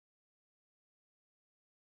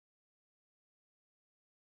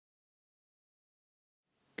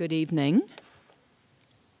Good evening.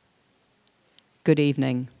 Good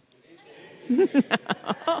evening.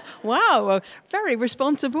 Wow, a very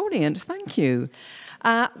responsive audience. Thank you.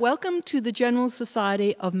 Welcome to the General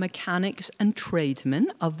Society of Mechanics and Tradesmen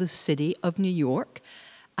of the City of New York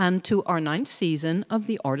and to our 9th season of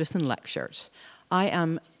the Artisan Lectures. I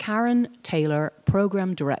am Karen Taylor,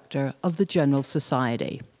 Program Director of the General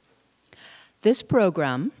Society. This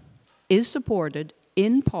program is supported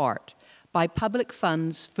in part by public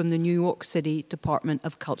funds from the New York City Department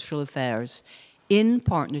of Cultural Affairs in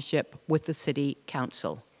partnership with the City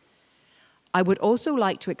Council. I would also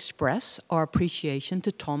like to express our appreciation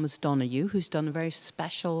to Thomas Donoghue, who's done a very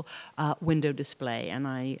special window display, and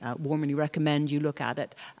I warmly recommend you look at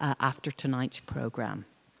it after tonight's program.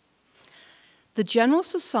 The General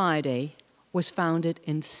Society was founded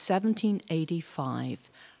in 1785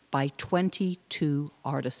 by 22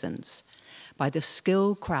 artisans, by the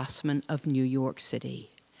skilled craftsmen of New York City.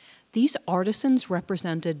 These artisans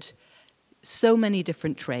represented so many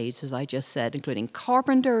different trades, as I just said, including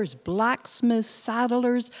carpenters, blacksmiths,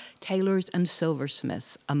 saddlers, tailors, and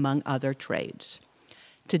silversmiths, among other trades.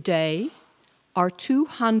 Today, our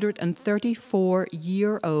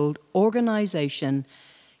 234-year-old organization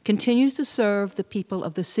continues to serve the people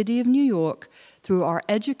of the City of New York through our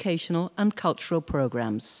educational and cultural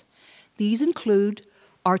programs. These include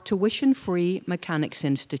our tuition-free Mechanics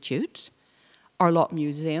Institute, our Lot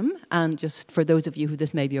Museum, and just for those of you who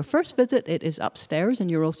this may be your first visit, it is upstairs,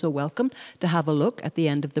 and you're also welcome to have a look at the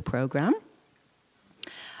end of the program.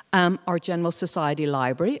 Our General Society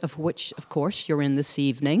Library, of which, of course, you're in this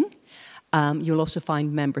evening. You'll also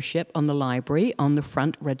find membership on the library on the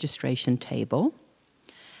front registration table.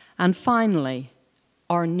 And finally,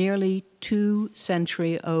 our nearly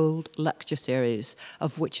 2-century-old lecture series,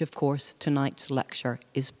 of which, of course, tonight's lecture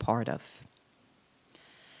is part of.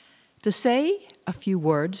 To say a few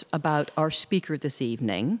words about our speaker this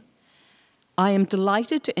evening, I am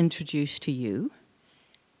delighted to introduce to you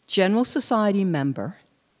General Society member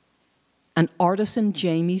and artisan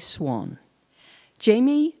Jamie Swan.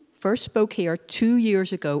 Jamie first spoke here 2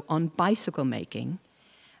 years ago on bicycle making,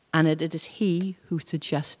 and it is he who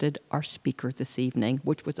suggested our speaker this evening,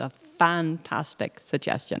 which was a fantastic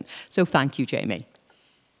suggestion. So thank you, Jamie.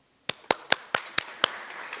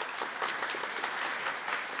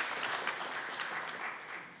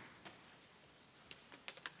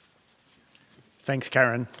 Thanks,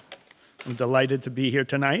 Karen. I'm delighted to be here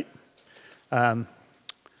tonight. I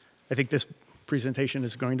think this presentation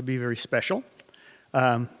is going to be very special.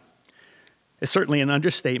 It's certainly an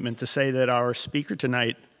understatement to say that our speaker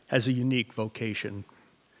tonight has a unique vocation.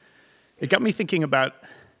 It got me thinking about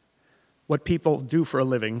what people do for a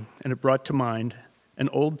living, and it brought to mind an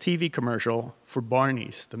old TV commercial for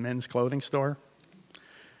Barney's, the men's clothing store.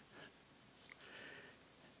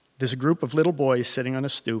 There's a group of little boys sitting on a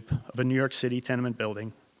stoop of a New York City tenement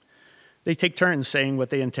building. They take turns saying what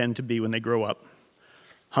they intend to be when they grow up.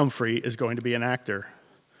 Humphrey is going to be an actor.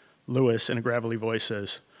 Louis, in a gravelly voice,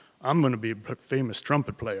 says, "I'm going to be a famous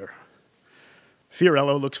trumpet player."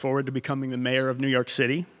 Fiorello looks forward to becoming the mayor of New York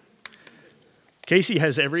City. Casey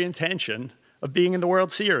has every intention of being in the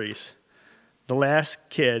World Series. The last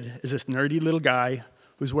kid is this nerdy little guy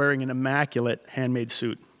who's wearing an immaculate handmade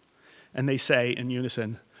suit. And they say in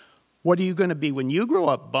unison, "What are you going to be when you grow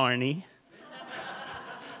up, Barney?"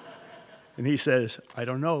 And he says, "I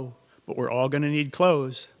don't know, but we're all going to need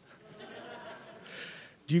clothes."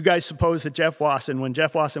 Do you guys suppose that Jeff Wasson, when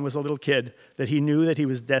Jeff Wasson was a little kid, that he knew that he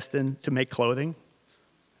was destined to make clothing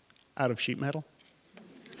out of sheet metal?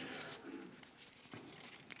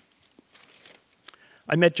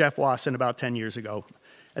 I met Jeff Wasson about 10 years ago.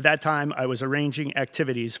 At that time, I was arranging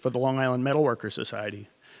activities for the Long Island Metalworkers Society.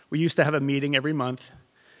 We used to have a meeting every month.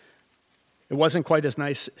 It wasn't quite as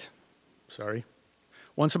nice, sorry.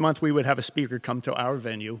 Once a month, we would have a speaker come to our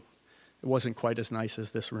venue. It wasn't quite as nice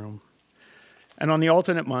as this room. And on the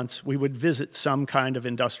alternate months, we would visit some kind of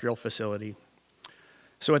industrial facility.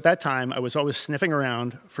 So at that time, I was always sniffing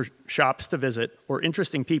around for shops to visit or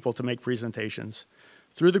interesting people to make presentations.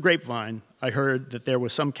 Through the grapevine, I heard that there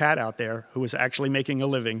was some cat out there who was actually making a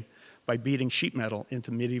living by beating sheet metal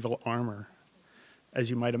into medieval armor. As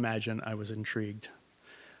you might imagine, I was intrigued.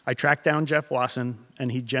 I tracked down Jeff Wasson,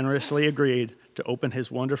 and he generously agreed to open his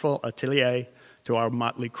wonderful atelier to our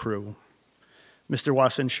motley crew. Mr.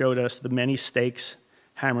 Wasson showed us the many stakes,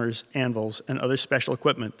 hammers, anvils, and other special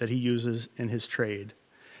equipment that he uses in his trade.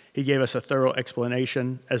 He gave us a thorough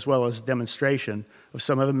explanation as well as demonstration of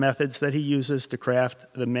some of the methods that he uses to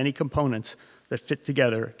craft the many components that fit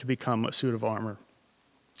together to become a suit of armor.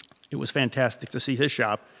 It was fantastic to see his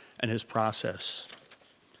shop and his process.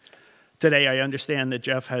 Today, I understand that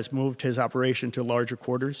Jeff has moved his operation to larger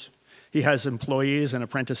quarters. He has employees and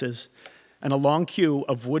apprentices, and a long queue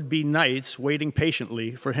of would-be knights waiting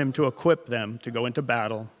patiently for him to equip them to go into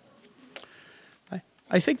battle.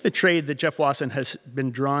 I think the trade that Jeff Wasson has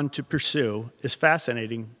been drawn to pursue is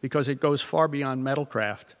fascinating because it goes far beyond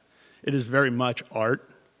metalcraft. It is very much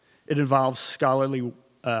art. It involves scholarly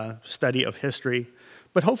study of history,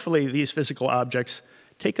 but hopefully these physical objects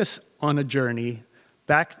take us on a journey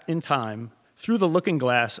back in time through the looking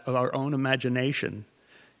glass of our own imagination.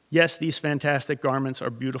 Yes, these fantastic garments are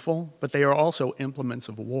beautiful, but they are also implements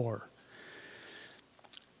of war.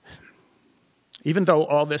 Even though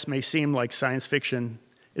all this may seem like science fiction,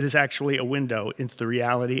 it is actually a window into the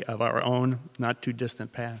reality of our own not too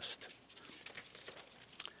distant past.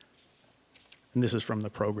 And this is from the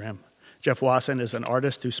program. Jeff Wasson is an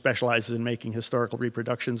artist who specializes in making historical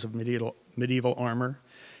reproductions of medieval armor.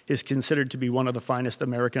 He is considered to be one of the finest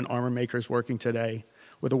American armor makers working today,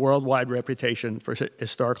 with a worldwide reputation for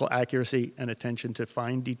historical accuracy and attention to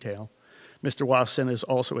fine detail. Mr. Wasson is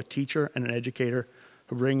also a teacher and an educator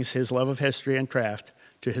who brings his love of history and craft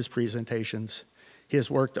to his presentations. He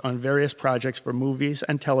has worked on various projects for movies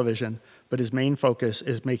and television, but his main focus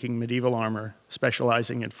is making medieval armor,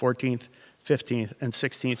 specializing in 14th, 15th, and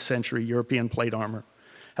 16th century European plate armor.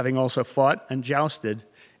 Having also fought and jousted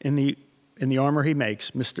in the armor he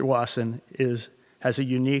makes, Mr. Wasson has a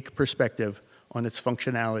unique perspective on its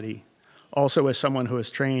functionality. Also, as someone who is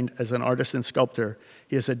trained as an artist and sculptor,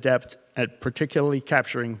 he is adept at particularly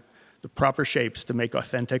capturing the proper shapes to make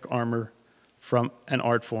authentic armor from an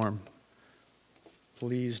art form.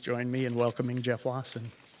 Please join me in welcoming Jeff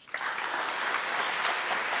Wasson.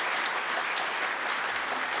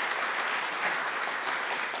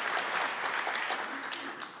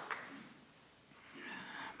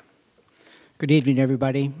 Good evening,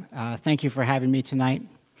 everybody. Thank you for having me tonight.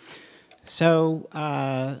 So,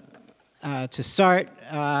 to start,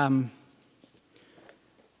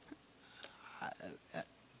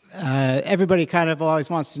 everybody kind of always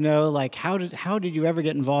wants to know, like, how did you ever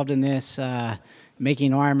get involved in this,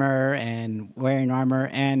 making armor and wearing armor?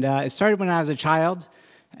 And it started when I was a child.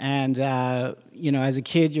 And, you know, as a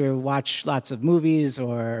kid, you watch lots of movies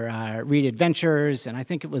or read adventures. And I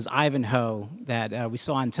think it was Ivanhoe that we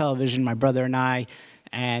saw on television, my brother and I.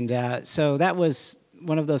 And so that was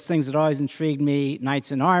one of those things that always intrigued me,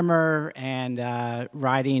 knights in armor and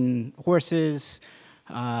riding horses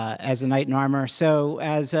as a knight in armor. So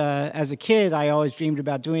as a kid, I always dreamed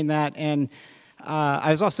about doing that. And I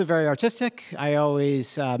was also very artistic. I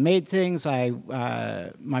always made things.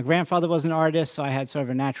 My grandfather was an artist, so I had sort of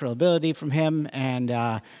a natural ability from him, and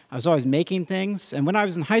I was always making things. And when I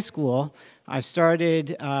was in high school, I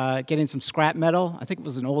started getting some scrap metal. I think it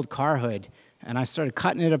was an old car hood, and I started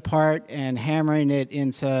cutting it apart and hammering it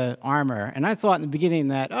into armor. And I thought in the beginning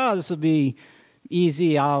that, oh, this will be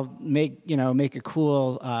easy. I'll make a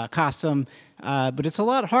cool costume. But it's a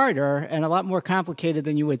lot harder and a lot more complicated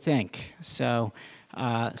than you would think. So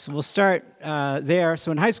we'll start there.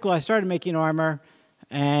 So in high school, I started making armor,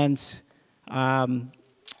 and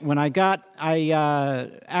when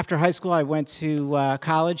after high school, I went to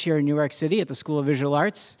college here in New York City at the School of Visual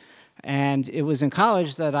Arts, and it was in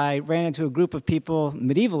college that I ran into a group of people,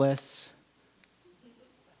 medievalists,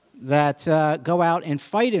 that go out and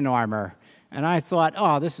fight in armor. And I thought,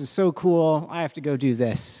 oh, this is so cool. I have to go do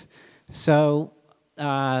this. So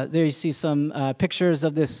there you see some pictures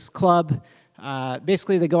of this club.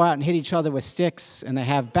 Basically, they go out and hit each other with sticks, and they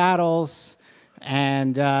have battles,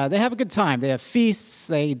 and they have a good time. They have feasts.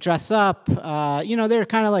 They dress up. They're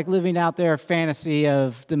kind of like living out their fantasy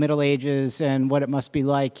of the Middle Ages and what it must be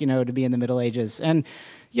like, to be in the Middle Ages. And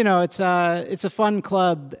it's a fun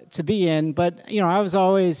club to be in. But I was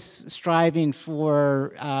always striving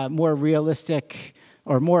for more realistic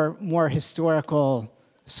or more historical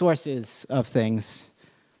sources of things.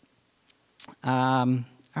 All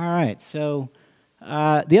right, so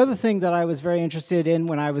the other thing that I was very interested in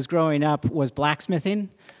when I was growing up was blacksmithing.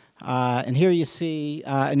 And here you see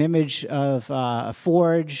an image of a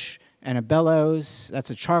forge and a bellows.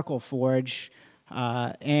 That's a charcoal forge.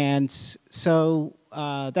 And so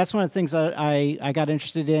that's one of the things that I got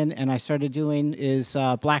interested in and I started doing is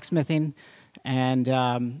blacksmithing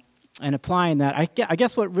and applying that. I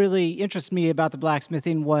guess what really interested me about the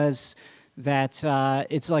blacksmithing was that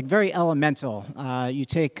it's like very elemental. You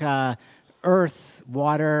take earth,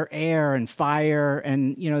 water, air, and fire,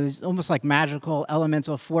 and there's almost like magical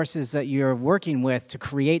elemental forces that you're working with to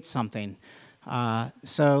create something.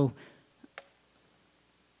 So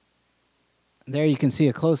there you can see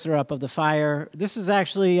a closer up of the fire. This is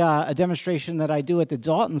actually a demonstration that I do at the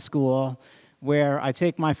Dalton School, where I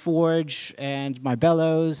take my forge and my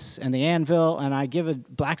bellows and the anvil, and I give a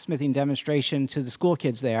blacksmithing demonstration to the school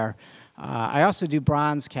kids there. I also do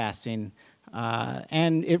bronze casting,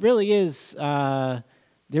 and it really is, there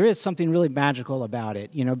is something really magical about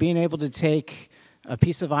it. You know, being able to take a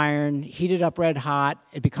piece of iron, heat it up red hot,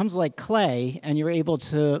 it becomes like clay, and you're able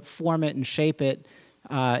to form it and shape it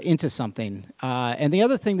into something. And the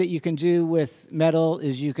other thing that you can do with metal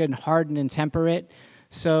is you can harden and temper it,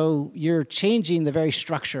 so you're changing the very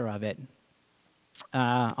structure of it.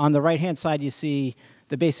 On the right-hand side, you see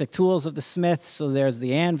the basic tools of the smith. So there's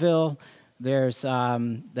the anvil, there's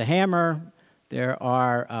the hammer, there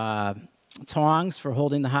are tongs for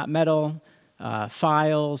holding the hot metal,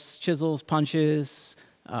 files, chisels, punches,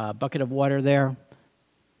 bucket of water there.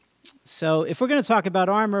 So if we're going to talk about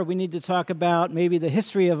armor, we need to talk about maybe the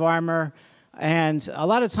history of armor. And a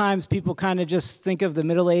lot of times people kind of just think of the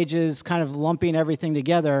Middle Ages kind of lumping everything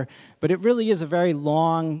together, but it really is a very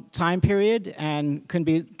long time period and can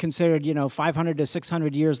be considered, you know, 500 to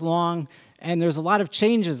 600 years long. And there's a lot of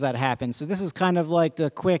changes that happen. So this is kind of like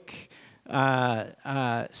the quick,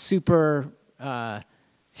 super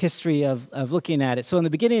history of looking at it. So in the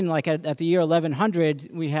beginning, like at the year 1100,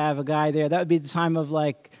 we have a guy there. That would be the time of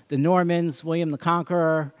like the Normans, William the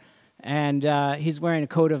Conqueror. And he's wearing a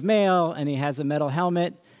coat of mail, and he has a metal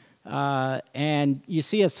helmet. And you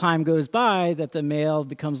see as time goes by that the mail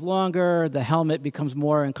becomes longer, the helmet becomes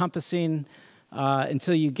more encompassing,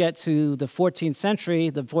 until you get to the 14th century,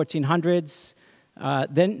 the 1400s.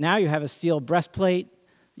 Then now you have a steel breastplate.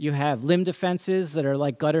 You have limb defenses that are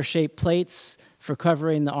like gutter-shaped plates for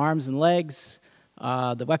covering the arms and legs.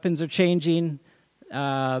 The weapons are changing.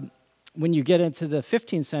 When you get into the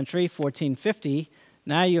 15th century, 1450,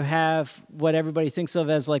 now you have what everybody thinks of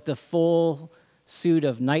as like the full suit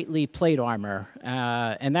of knightly plate armor,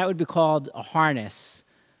 and that would be called a harness.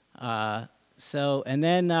 And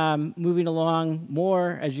then moving along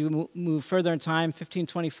more, as you move further in time,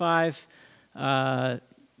 1525,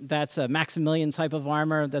 that's a Maximilian type of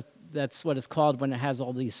armor. That's what it's called when it has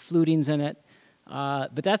all these flutings in it.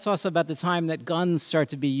 But that's also about the time that guns start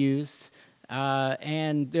to be used.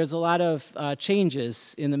 And there's a lot of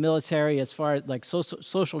changes in the military as far as like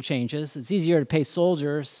social changes. It's easier to pay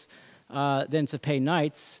soldiers than to pay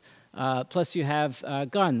knights. Plus you have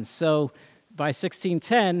guns. So by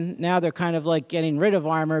 1610, now they're kind of like getting rid of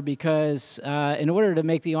armor because in order to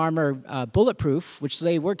make the armor bulletproof, which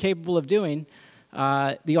they were capable of doing,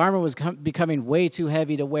 the armor was becoming way too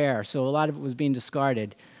heavy to wear. So a lot of it was being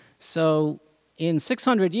discarded. So in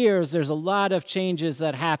 600 years, there's a lot of changes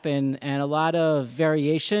that happen and a lot of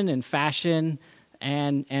variation in fashion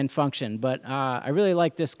and function. But I really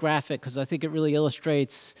like this graphic because I think it really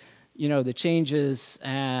illustrates, you know, the changes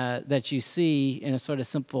that you see in a sort of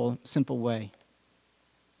simple way.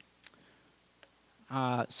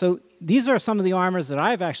 So these are some of the armors that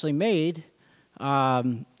I've actually made.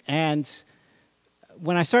 And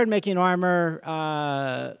when I started making armor,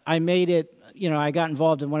 I made it, you know, I got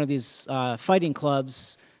involved in one of these fighting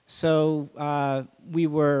clubs, so we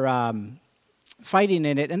were fighting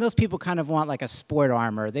in it, and those people kind of want like a sport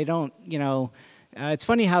armor. They don't, you know, it's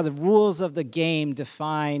funny how the rules of the game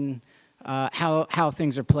define how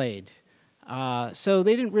things are played. So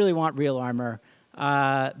they didn't really want real armor,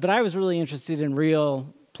 but I was really interested in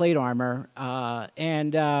real plate armor,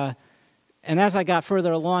 and as I got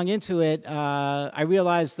further along into it, I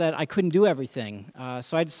realized that I couldn't do everything.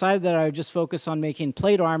 So I decided that I would just focus on making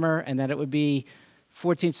plate armor and that it would be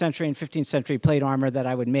 14th century and 15th century plate armor that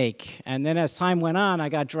I would make. And then as time went on, I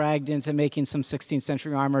got dragged into making some 16th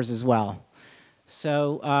century armors as well.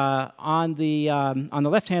 So on the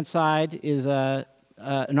left-hand side is an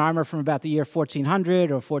armor from about the year 1400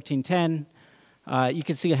 or 1410. You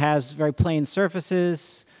can see it has very plain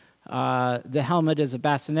surfaces. The helmet is a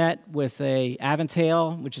bassinet with a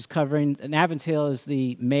aventail, which is covering, an aventail is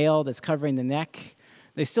the mail that's covering the neck.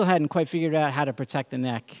 They still hadn't quite figured out how to protect the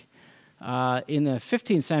neck. In the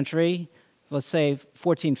 15th century, let's say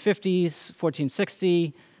 1450s,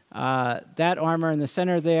 1460, that armor in the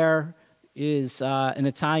center there is an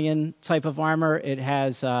Italian type of armor. It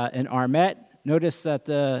has an armette. Notice that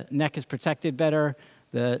the neck is protected better.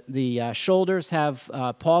 The shoulders have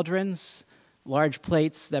pauldrons, large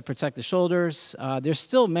plates that protect the shoulders. There's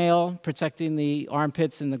still mail protecting the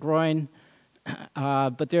armpits and the groin,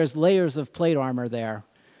 but there's layers of plate armor there.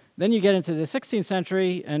 Then you get into the 16th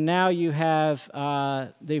century, and now you have,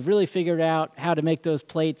 they've really figured out how to make those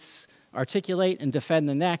plates articulate and defend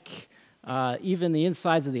the neck. Even the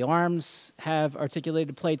insides of the arms have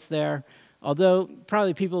articulated plates there. Although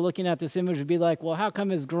probably people looking at this image would be like, well, how come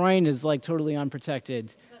his groin is like totally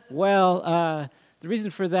unprotected? Well, The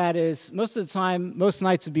reason for that is most of the time, most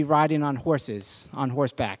knights would be riding on horses, on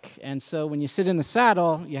horseback. And so when you sit in the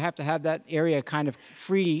saddle, you have to have that area kind of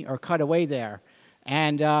free or cut away there.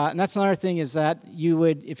 And that's another thing is that you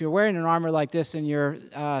would, if you're wearing an armor like this and you're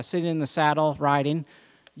sitting in the saddle riding,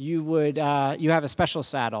 you would, you have a special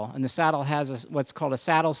saddle. And the saddle has what's called a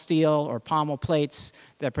saddle steel or pommel plates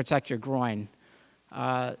that protect your groin.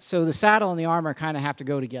 So the saddle and the armor kind of have to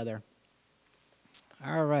go together.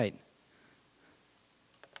 All right.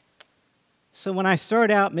 So when I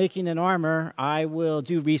start out making an armor, I will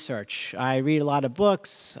do research. I read a lot of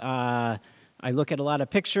books. I look at a lot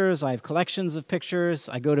of pictures. I have collections of pictures.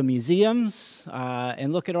 I go to museums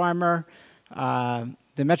and look at armor.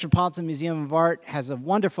 The Metropolitan Museum of Art has a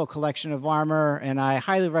wonderful collection of armor, and I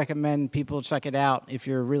highly recommend people check it out if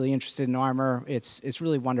you're really interested in armor. It's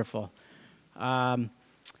really wonderful.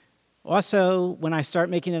 Also, when I start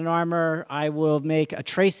making an armor, I will make a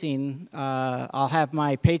tracing. I'll have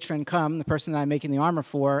my patron come, the person that I'm making the armor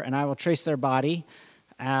for, and I will trace their body.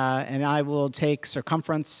 And I will take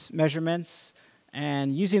circumference measurements.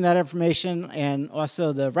 And using that information and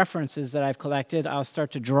also the references that I've collected, I'll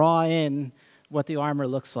start to draw in what the armor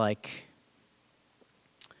looks like.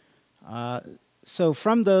 So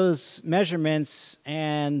from those measurements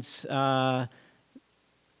and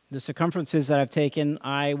the circumferences that I've taken,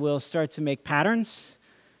 I will start to make patterns.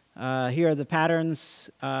 Here are the patterns.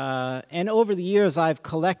 And over the years, I've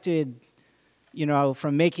collected, you know,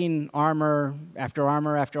 from making armor after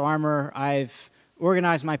armor after armor, I've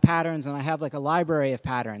organized my patterns, and I have like a library of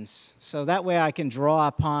patterns. So that way I can draw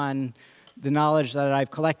upon the knowledge that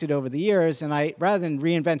I've collected over the years, and rather than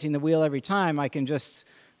reinventing the wheel every time, I can just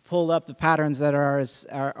pull up the patterns that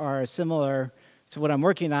are similar to what I'm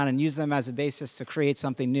working on and use them as a basis to create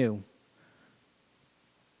something new.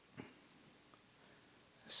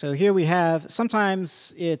 So here we have,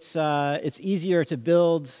 sometimes it's easier to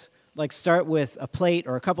build, like start with a plate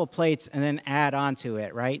or a couple plates and then add onto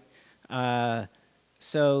it, right?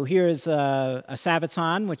 So here's a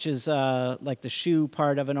sabaton, which is like the shoe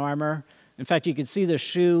part of an armor. In fact, you can see the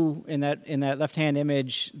shoe in that left-hand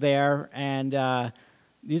image there, and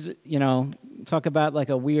these, you know, talk about like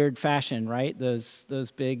a weird fashion, right?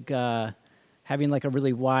 Those big, having like a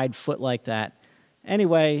really wide foot like that.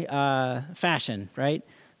 Anyway, fashion, right?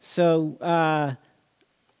 So,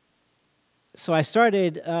 so I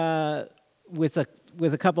started with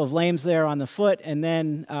a couple of lames there on the foot, and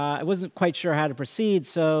then I wasn't quite sure how to proceed,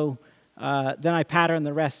 so then I pattern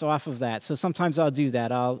the rest off of that. So sometimes I'll do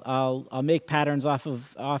that. I'll make patterns off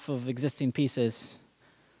of existing pieces.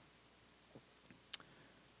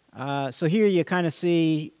 So here you kind of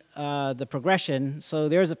see the progression. So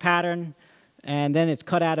there's a pattern, and then it's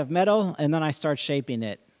cut out of metal, and then I start shaping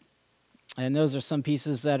it. And those are some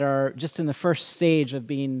pieces that are just in the first stage of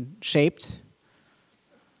being shaped.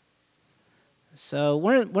 So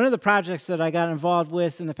one of the projects that I got involved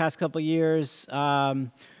with in the past couple of years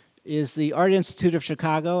is the Art Institute of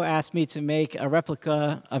Chicago asked me to make a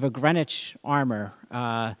replica of a Greenwich armor.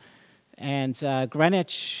 And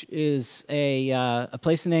Greenwich is a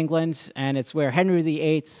place in England, and it's where Henry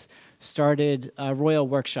VIII started a royal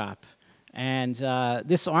workshop. And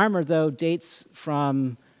this armor, though, dates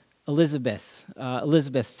from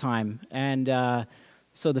Elizabeth's time, and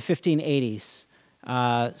so the 1580s.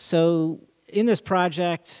 So in this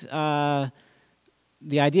project,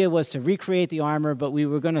 the idea was to recreate the armor, but we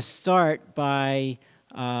were going to start by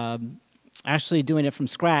actually doing it from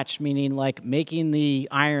scratch, meaning like making the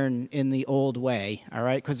iron in the old way, all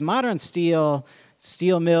right? Because modern steel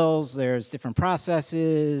mills, there's different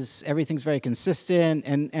processes, everything's very consistent,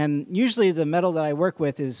 and usually the metal that I work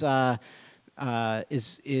with is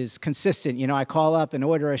consistent. You know, I call up and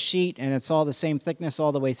order a sheet, and it's all the same thickness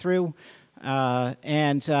all the way through. Medieval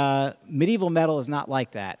metal is not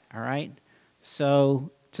like that, all right?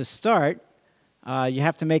 So to start, you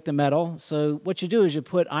have to make the metal. So what you do is you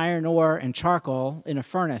put iron ore and charcoal in a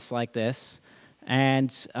furnace like this,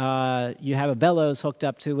 and you have a bellows hooked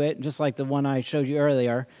up to it, just like the one I showed you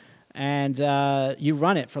earlier, and you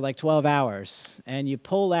run it for like 12 hours, and you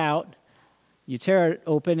pull out, you tear it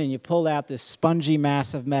open, and you pull out this spongy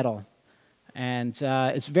mass of metal. And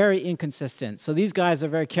it's very inconsistent. So these guys are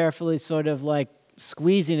very carefully sort of like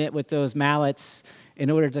squeezing it with those mallets in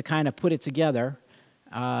order to kind of put it together.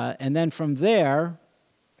 And then from there,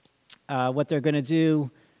 what they're going to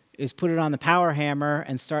do is put it on the power hammer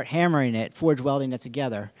and start hammering it, forge welding it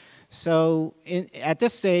together. So at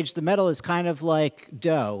this stage, the metal is kind of like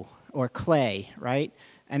dough or clay, right?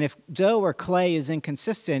 And if dough or clay is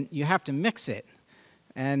inconsistent, you have to mix it.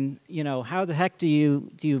 And, you know, how the heck do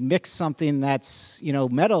you mix something that's, you know,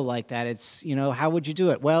 metal like that? It's, you know, how would you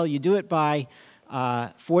do it? Well, you do it by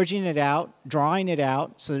forging it out, drawing it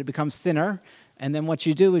out so that it becomes thinner, and then what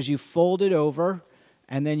you do is you fold it over,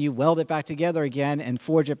 and then you weld it back together again and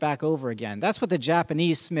forge it back over again. That's what the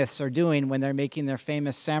Japanese smiths are doing when they're making their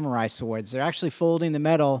famous samurai swords. They're actually folding the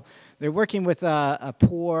metal. They're working with a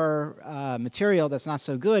poor material that's not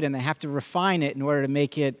so good, and they have to refine it in order to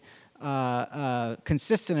make it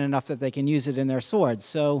consistent enough that they can use it in their swords.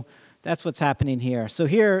 So that's what's happening here. So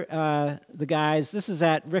here, the guys, this is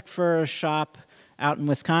at Rick Furr's shop out in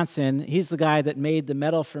Wisconsin. He's the guy that made the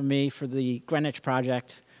metal for me for the Greenwich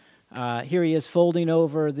project. Here he is folding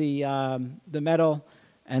over the metal,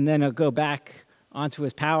 and then he'll go back onto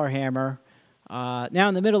his power hammer. Now,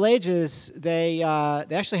 in the Middle Ages, they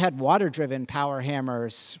actually had water-driven power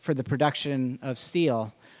hammers for the production of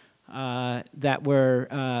steel that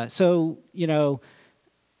were, so, you know,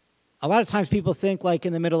 a lot of times people think, like,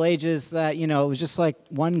 in the Middle Ages that, you know, it was just, like,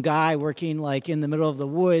 one guy working, like, in the middle of the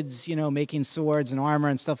woods, you know, making swords and armor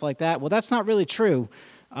and stuff like that. Well, that's not really true.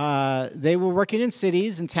 They were working in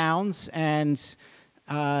cities and towns, and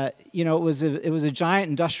you know, it was a giant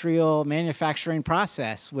industrial manufacturing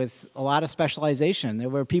process with a lot of specialization. There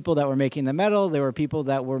were people that were making the metal. There were people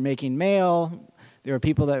that were making mail. There were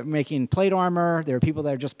people that were making plate armor. There were people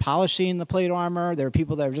that were just polishing the plate armor. There were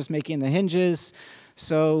people that were just making the hinges.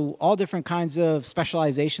 So all different kinds of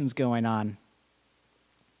specializations going on.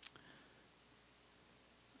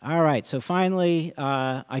 All right, so finally,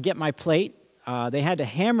 I get my plate. They had to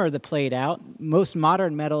hammer the plate out. Most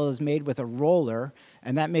modern metal is made with a roller,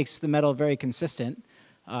 and that makes the metal very consistent.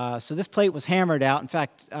 So this plate was hammered out. In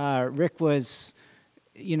fact, Rick was,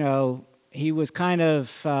 you know, he was kind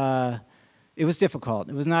of, it was difficult.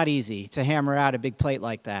 It was not easy to hammer out a big plate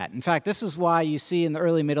like that. In fact, this is why you see in the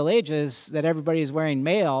early Middle Ages that everybody is wearing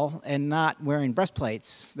mail and not wearing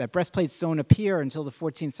breastplates, that breastplates don't appear until the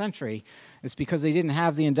 14th century. It's because they didn't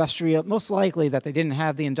have the industrial, most likely that they didn't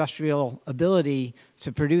have the industrial ability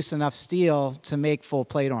to produce enough steel to make full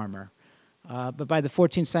plate armor. But by the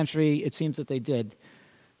 14th century, it seems that they did.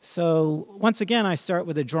 So once again, I start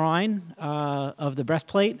with a drawing of the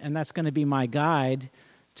breastplate, and that's going to be my guide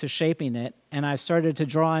to shaping it. And I've started to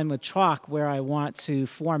draw in with chalk where I want to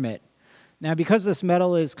form it. Now, because this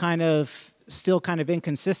metal is still kind of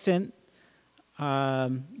inconsistent,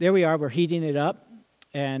 there we are, we're heating it up.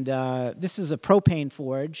 And this is a propane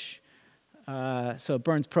forge, so it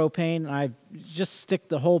burns propane. I just stick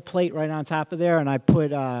the whole plate right on top of there, and I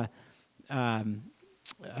put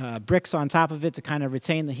bricks on top of it to kind of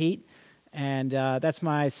retain the heat. And that's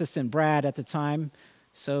my assistant, Brad, at the time.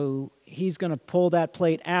 So he's going to pull that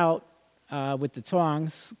plate out with the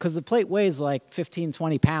tongs, because the plate weighs like 15,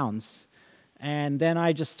 20 pounds. And then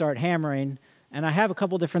I just start hammering. And I have a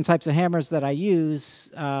couple different types of hammers that I use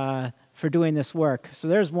for doing this work. So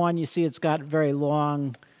there's one, you see it's got a very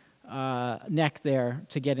long neck there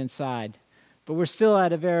to get inside. But we're still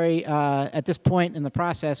at a very, at this point in the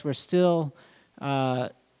process, we're still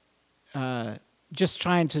just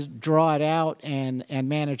trying to draw it out and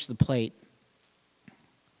manage the plate.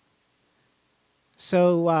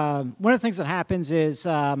 So one of the things that happens is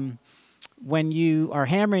when you are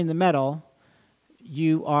hammering the metal,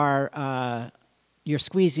 you're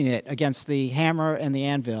squeezing it against the hammer and the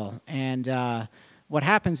anvil. And what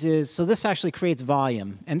happens is, so this actually creates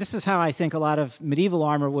volume. And this is how I think a lot of medieval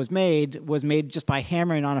armor was made just by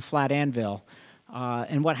hammering on a flat anvil.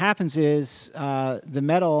 And what happens is the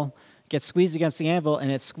metal gets squeezed against the anvil,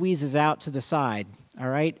 and it squeezes out to the side, all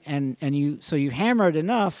right? So you hammer it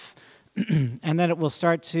enough, and then it will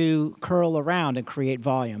start to curl around and create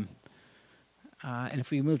volume. And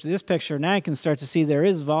if we move to this picture, now you can start to see there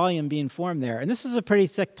is volume being formed there. And this is a pretty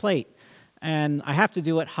thick plate, and I have to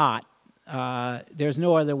do it hot. There's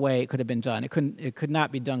no other way it could have been done. It could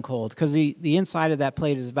not be done cold, because the inside of that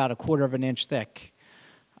plate is about 1/4 of an inch thick.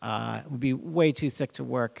 It would be way too thick to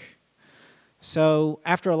work. So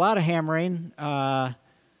after a lot of hammering,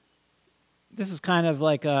 this is kind of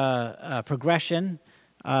like a progression.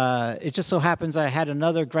 It just so happens I had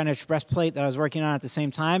another Greenwich breastplate that I was working on at the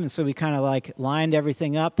same time, and so we kind of like lined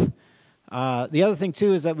everything up. The other thing,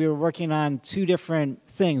 too, is that we were working on two different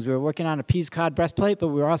things. We were working on a Peascod breastplate, but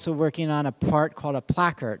we were also working on a part called a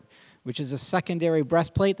placard, which is a secondary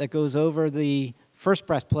breastplate that goes over the first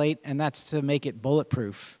breastplate, and that's to make it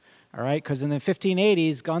bulletproof. All right, because in the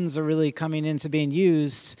 1580s, guns are really coming into being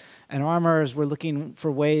used, and armorers were looking for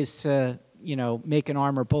ways to, you know, make an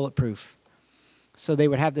armor bulletproof. So they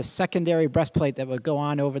would have this secondary breastplate that would go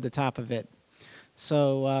on over the top of it.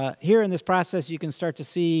 So here in this process, you can start to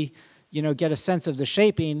see, you know, get a sense of the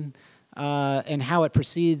shaping and how it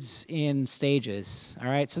proceeds in stages. All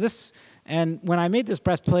right, so this, and when I made this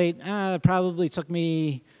breastplate, it probably took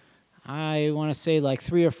me, I want to say like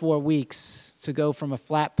 3 or 4 weeks to go from a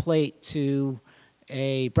flat plate to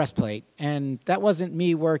a breastplate. And that wasn't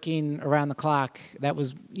me working around the clock. That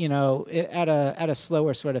was, you know, at a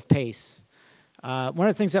slower sort of pace. One of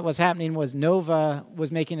the things that was happening was Nova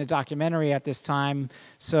was making a documentary at this time,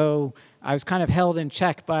 so I was kind of held in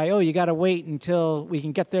check by, oh, you got to wait until we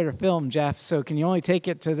can get there to film, Jeff. So can you only take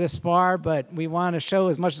it to this far? But we want to show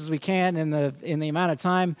as much as we can in the amount of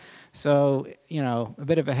time. So, you know, a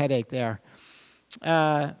bit of a headache there.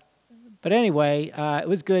 But anyway, it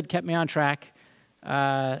was good, kept me on track.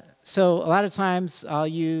 So a lot of times I'll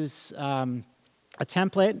use a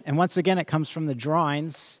template, and once again, it comes from the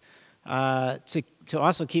drawings to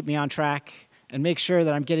also keep me on track and make sure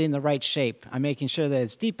that I'm getting the right shape. I'm making sure that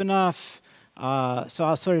it's deep enough, so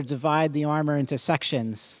I'll sort of divide the armor into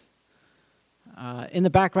sections. In the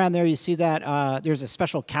background there, you see that there's a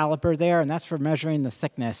special caliper there, and that's for measuring the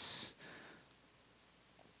thickness.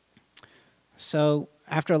 So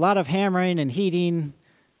after a lot of hammering and heating,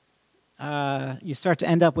 you start to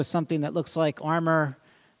end up with something that looks like armor.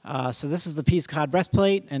 So this is the piece cod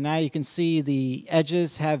breastplate, and now you can see the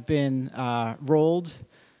edges have been rolled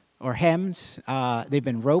or hemmed. They've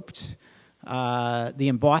been roped. The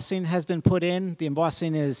embossing has been put in. The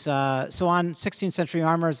embossing is, so on 16th century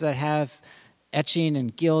armors that have etching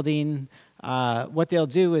and gilding, what they'll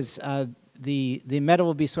do is the metal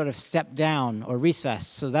will be sort of stepped down or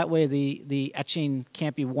recessed, so that way the etching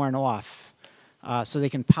can't be worn off. So they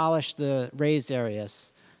can polish the raised areas.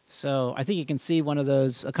 So I think you can see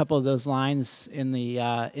a couple of those lines in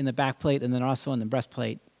the back plate and then also in the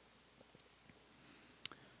breastplate.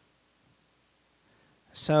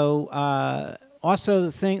 So also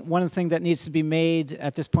one of the things that needs to be made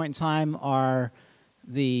at this point in time are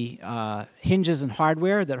the hinges and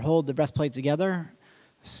hardware that hold the breastplate together.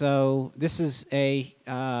 So this is a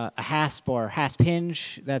hasp or hasp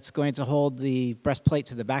hinge that's going to hold the breastplate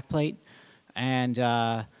to the backplate. And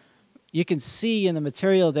you can see in the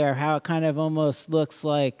material there how it kind of almost looks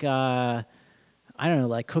like, I don't know,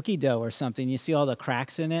 like cookie dough or something. You see all the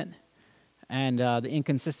cracks in it and the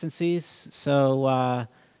inconsistencies. So,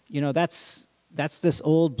 you know, that's this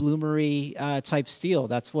old bloomery type steel.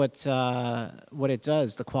 That's what it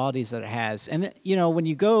does, the qualities that it has. And, you know, when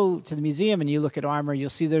you go to the museum and you look at armor, you'll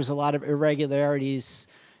see there's a lot of irregularities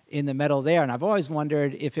in the metal there, and I've always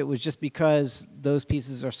wondered if it was just because those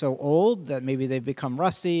pieces are so old that maybe they've become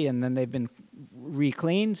rusty and then they've been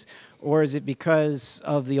re-cleaned, or is it because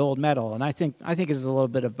of the old metal? And I think it's a little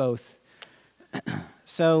bit of both.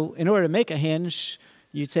 So in order to make a hinge,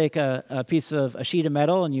 you take a sheet of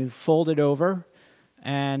metal and you fold it over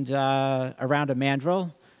and around a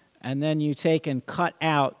mandrel, and then you take and cut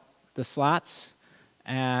out the slots,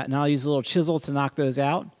 and I'll use a little chisel to knock those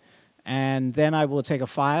out. And then I will take a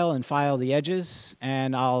file and file the edges,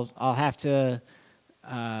 and I'll have to,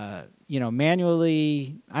 you know,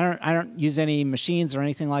 manually. I don't use any machines or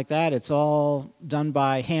anything like that. It's all done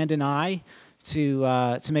by hand and eye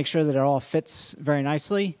to make sure that it all fits very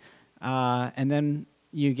nicely. And then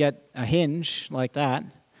you get a hinge like that.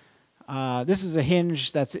 This is a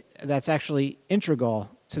hinge that's actually integral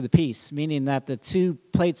to the piece, meaning that the two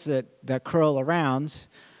plates that curl around.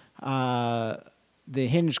 The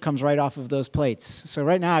hinge comes right off of those plates. So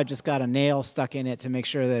right now I just got a nail stuck in it to make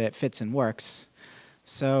sure that it fits and works.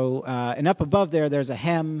 So, and up above there's a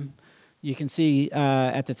hem you can see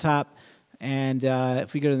at the top. And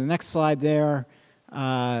if we go to the next slide there,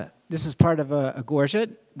 this is part of a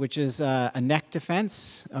gorget, which is a neck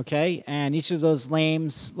defense, okay? And each of those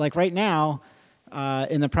lames, like right now,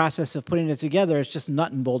 in the process of putting it together, it's just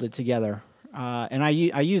nut and bolted together. And I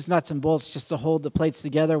use nuts and bolts just to hold the plates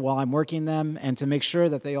together while I'm working them and to make sure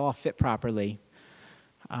that they all fit properly.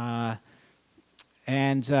 But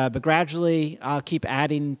gradually, I'll keep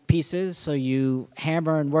adding pieces. So you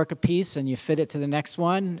hammer and work a piece, and you fit it to the next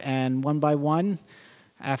one, and one by one,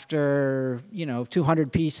 after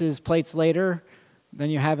 200 plates later, then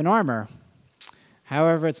you have an armor.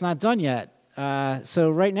 However, it's not done yet. So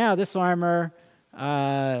right now, this armor,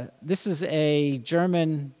 this is a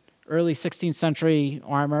German early 16th century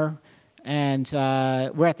armor, and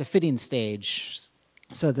we're at the fitting stage.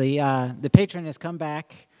 So the patron has come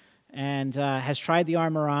back and has tried the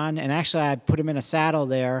armor on, and actually I put him in a saddle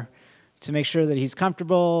there to make sure that he's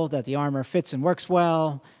comfortable, that the armor fits and works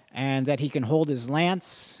well, and that he can hold his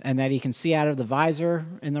lance, and that he can see out of the visor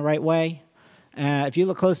in the right way. If you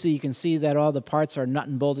look closely, you can see that all the parts are nut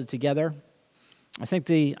and bolted together. I think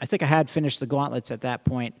I had finished the gauntlets at that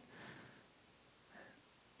point.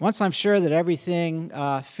 Once I'm sure that everything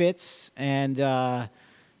fits and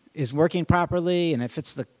is working properly and it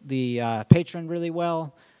fits the patron really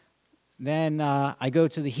well, then I go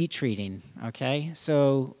to the heat treating, okay?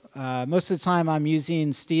 So most of the time I'm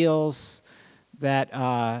using steels that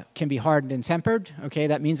can be hardened and tempered, okay?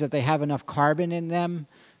 That means that they have enough carbon in them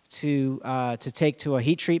to take to a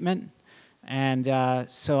heat treatment. And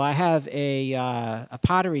so I have a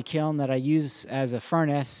pottery kiln that I use as a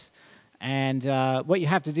furnace. And what you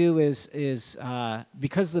have to do is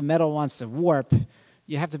because the metal wants to warp,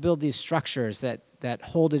 you have to build these structures that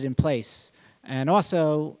hold it in place. And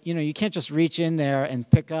also, you know, you can't just reach in there and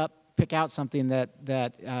pick out something that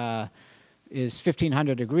is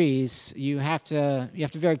 1,500 degrees. You have to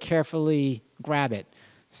very carefully grab it.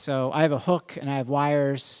 So I have a hook and I have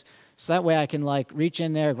wires, so that way I can like reach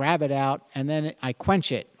in there, grab it out, and then I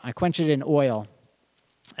quench it. I quench it in oil.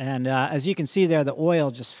 And as you can see there, the oil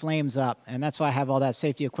just flames up, and that's why I have all that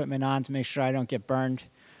safety equipment on to make sure I don't get burned.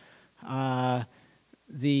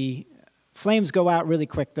 The flames go out really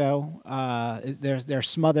quick, though. They're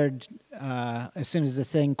smothered as soon as the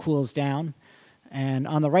thing cools down. And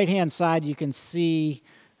on the right-hand side, you can see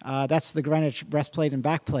that's the Greenwich breastplate and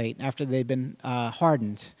backplate after they've been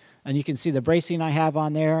hardened. And you can see the bracing I have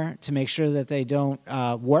on there to make sure that they don't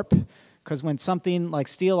warp. Because when something like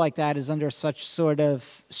steel like that is under such sort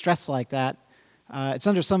of stress like that, it's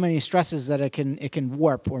under so many stresses that it can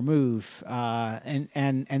warp or move, and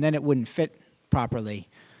then it wouldn't fit properly.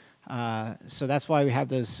 So that's why we have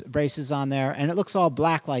those braces on there, and it looks all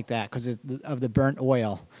black like that because of the burnt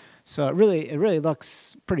oil. So it really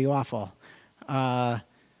looks pretty awful.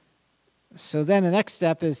 So then the next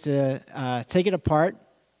step is to take it apart,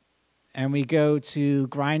 and we go to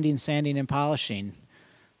grinding, sanding, and polishing.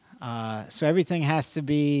 So everything has to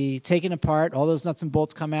be taken apart. All those nuts and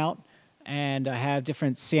bolts come out, and I have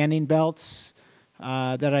different sanding belts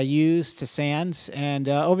that I use to sand. And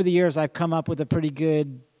over the years, I've come up with a pretty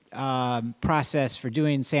good process for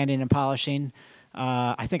doing sanding and polishing.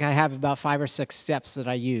 I think I have about 5 or 6 steps that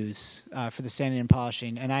I use for the sanding and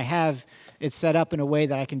polishing, and I have it set up in a way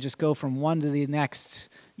that I can just go from one to the next,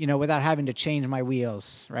 you know, without having to change my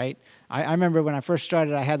wheels, right? I remember when I first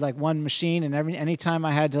started, I had like one machine, and any time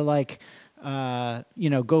I had to like, you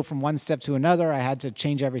know, go from one step to another, I had to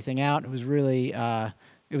change everything out. It was really,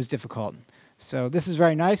 it was difficult. So this is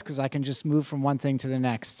very nice because I can just move from one thing to the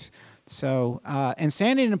next. So, and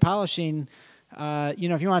sanding and polishing, you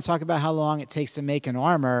know, if you want to talk about how long it takes to make an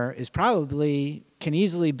armor, can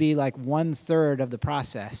easily be like 1/3 of the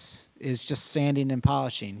process is just sanding and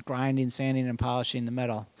polishing, grinding, sanding, and polishing the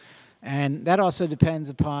metal. And that also depends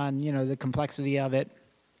upon, you know, the complexity of it.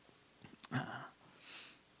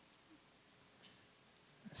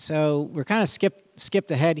 So we're kind of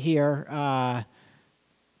skipped ahead here.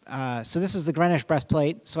 So this is the Greenwich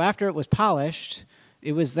breastplate. So after it was polished,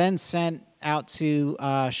 it was then sent out to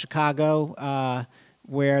Chicago,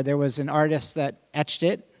 where there was an artist that etched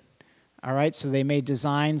it. All right, so they made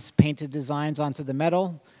designs, painted designs onto the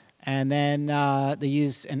metal. And then they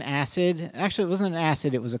used an acid. Actually, it wasn't an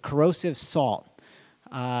acid. It was a corrosive salt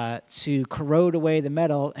to corrode away the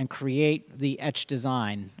metal and create the etched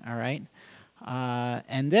design. All right.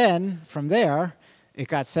 And then from there, it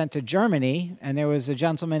got sent to Germany. And there was a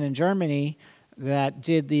gentleman in Germany that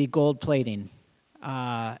did the gold plating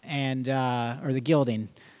or the gilding,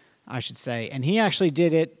 I should say. And he actually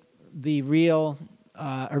did it the real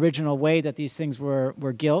original way that these things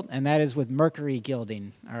were gilt, and that is with mercury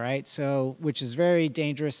gilding, all right? So, which is very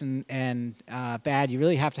dangerous and bad. You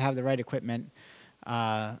really have to have the right equipment.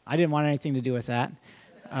 I didn't want anything to do with that.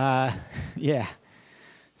 Yeah.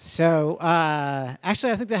 So,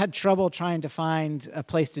 actually, I think they had trouble trying to find a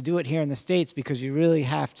place to do it here in the States because you really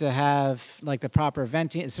have to have, like, the proper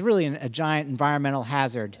venting. It's really a giant environmental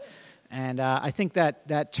hazard. And I think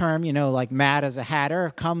that term, you know, like mad as a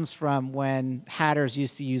hatter, comes from when hatters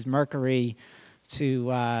used to use mercury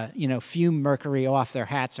to, you know, fume mercury off their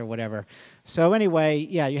hats or whatever. So anyway,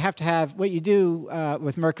 yeah, you have to have, what you do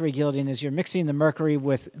with mercury gilding is you're mixing the mercury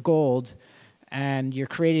with gold, and you're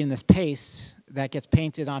creating this paste that gets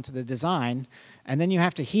painted onto the design, and then you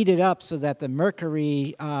have to heat it up so that the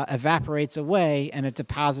mercury evaporates away and it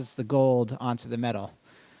deposits the gold onto the metal.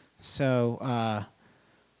 So,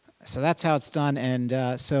 so that's how it's done,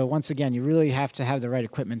 and so once again, you really have to have the right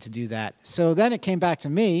equipment to do that. So then it came back to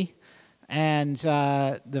me, and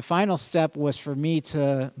the final step was for me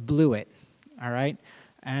to blue it, all right?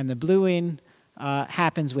 And the bluing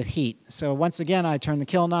happens with heat. So once again, I turned the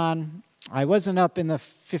kiln on. I wasn't up in the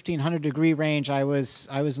 1,500 degree range. I was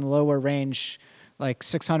in the lower range, like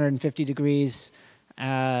 650 degrees,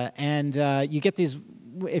 and you get these.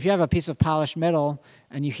 If you have a piece of polished metal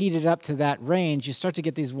and you heat it up to that range, you start to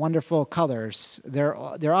get these wonderful colors. They're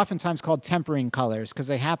oftentimes called tempering colors because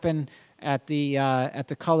they happen at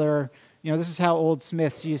the color this is how old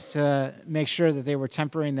smiths used to make sure that they were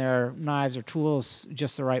tempering their knives or tools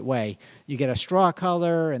just the right way. You get a straw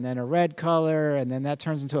color, and then a red color, and then that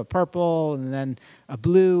turns into a purple, and then a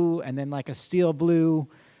blue, and then like a steel blue,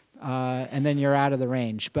 and then you're out of the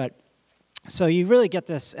range. But so you really get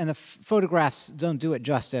this, and the photographs don't do it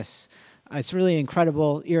justice. It's really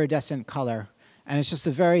incredible iridescent color, and it's just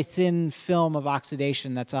a very thin film of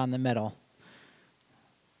oxidation that's on the metal.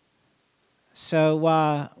 So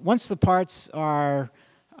once the parts are,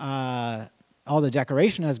 all the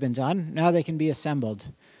decoration has been done, now they can be assembled.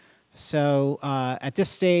 So at this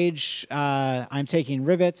stage, I'm taking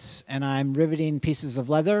rivets and I'm riveting pieces of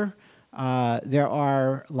leather. There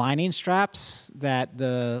are lining straps that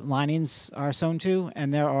the linings are sewn to,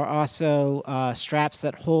 and there are also straps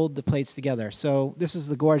that hold the plates together. So this is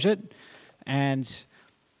the gorget, and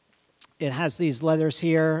it has these leathers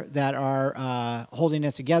here that are holding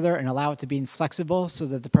it together and allow it to be flexible so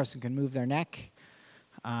that the person can move their neck.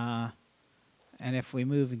 And if we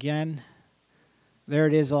move again, there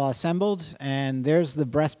it is all assembled. And there's the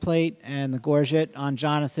breastplate and the gorget on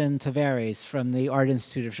Jonathan Tavares from the Art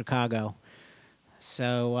Institute of Chicago.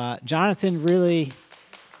 So Jonathan really...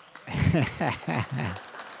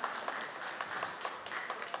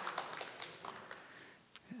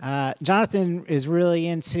 Jonathan is really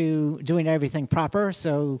into doing everything proper,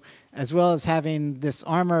 so as well as having this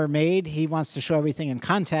armor made, he wants to show everything in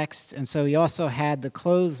context, and so he also had the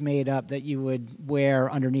clothes made up that you would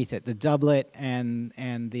wear underneath it, the doublet and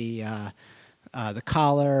the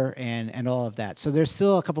collar and all of that. So there's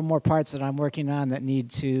still a couple more parts that I'm working on that need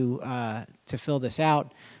to fill this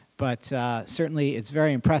out, but certainly it's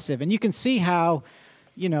very impressive. And you can see how,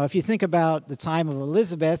 if you think about the time of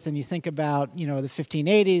Elizabeth and you think about, the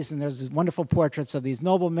 1580s, and there's these wonderful portraits of these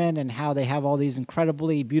noblemen and how they have all these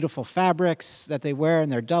incredibly beautiful fabrics that they wear in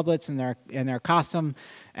their doublets and their costume,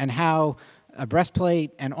 and how a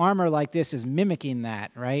breastplate and armor like this is mimicking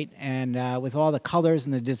that, right? And with all the colors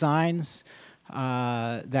and the designs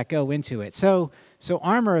that go into it. So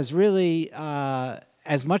armor is really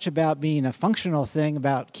as much about being a functional thing,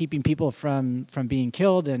 about keeping people from being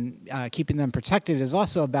killed and keeping them protected, is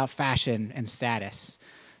also about fashion and status.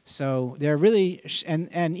 So they're really,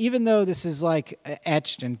 and even though this is like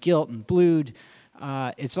etched and gilt and blued,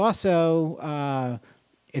 it's also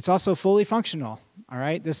fully functional. All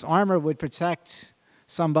right, this armor would protect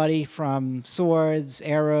somebody from swords,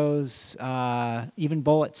 arrows, even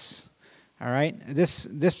bullets. All right, this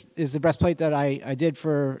is the breastplate that I did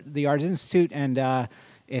for the Art Institute, and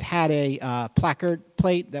it had a placard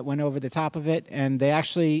plate that went over the top of it, and they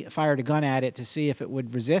actually fired a gun at it to see if it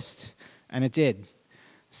would resist, and it did.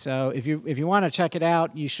 So if you want to check it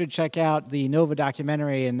out, you should check out the Nova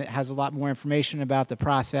documentary, and it has a lot more information about the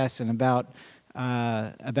process and about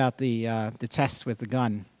the tests with the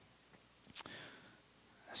gun.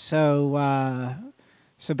 So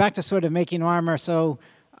so back to sort of making armor. So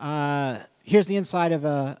here's the inside of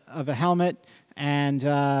a helmet, and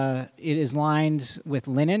it is lined with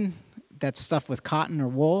linen that's stuffed with cotton or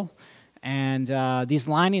wool, and these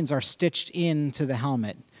linings are stitched into the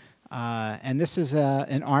helmet. And this is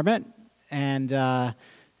an armet, and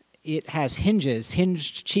it has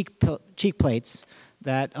hinged cheek plates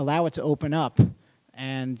that allow it to open up,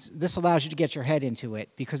 and this allows you to get your head into it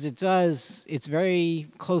because it's very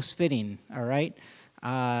close fitting, all right?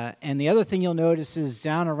 And the other thing you'll notice is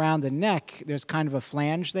down around the neck, there's kind of a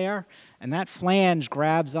flange there, and that flange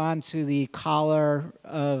grabs onto the collar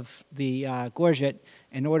of the gorget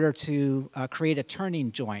in order to create a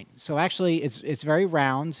turning joint. So actually, it's very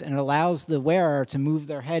round, and it allows the wearer to move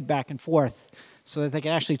their head back and forth so that they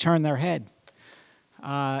can actually turn their head.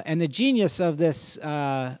 And the genius of this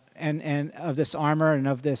and of this armor and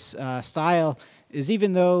of this style is,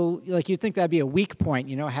 even though, like, you'd think that'd be a weak point,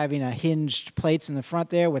 having a hinged plates in the front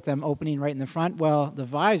there with them opening right in the front, well, the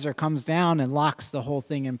visor comes down and locks the whole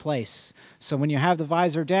thing in place. So when you have the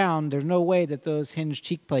visor down, there's no way that those hinged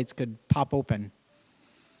cheek plates could pop open.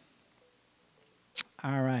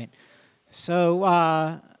 All right.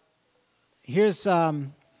 So here's,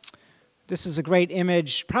 this is a great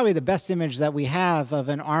image, probably the best image that we have of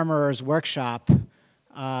an armorer's workshop.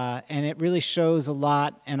 And it really shows a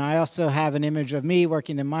lot. And I also have an image of me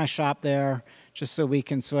working in my shop there, just so we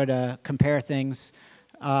can sort of compare things.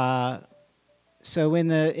 So in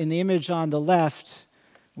the image on the left,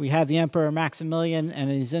 we have the Emperor Maximilian, and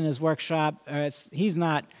he's in his workshop. It's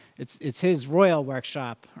his royal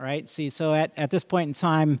workshop, right? See, so at this point in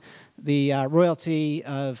time, the royalty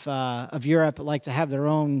of Europe like to have their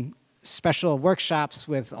own special workshops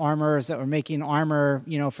with armorers that were making armor,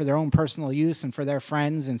 for their own personal use and for their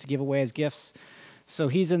friends and to give away as gifts. So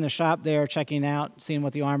he's in the shop there checking out, seeing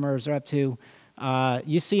what the armorers are up to.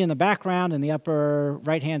 You see in the background, in the upper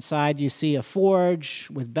right-hand side, you see a forge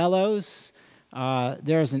with bellows.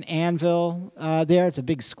 There's an anvil there. It's a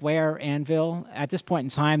big square anvil. At this point in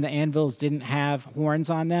time, the anvils didn't have horns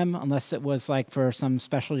on them unless it was like for some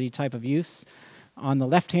specialty type of use. On the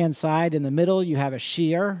left-hand side, in the middle, you have a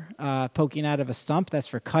shear poking out of a stump. That's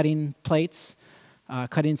for cutting plates,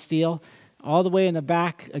 cutting steel. All the way in the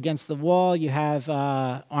back against the wall, you have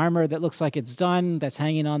armor that looks like it's done, that's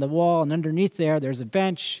hanging on the wall. And underneath there, there's a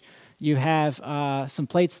bench. You have some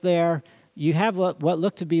plates there. You have what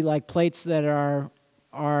look to be like plates that are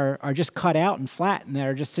just cut out and flat, and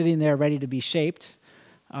they're just sitting there ready to be shaped.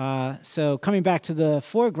 So coming back to the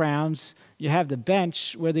foregrounds, you have the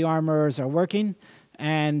bench where the armorers are working,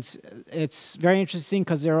 and it's very interesting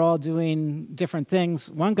because they're all doing different things.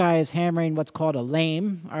 One guy is hammering what's called a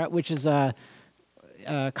lame, which is kind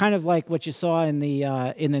of like what you saw in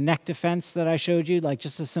the neck defense that I showed you, like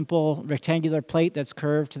just a simple rectangular plate that's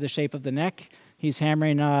curved to the shape of the neck. He's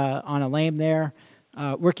hammering on a lame there,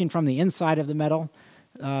 working from the inside of the metal.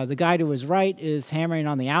 The guy to his right is hammering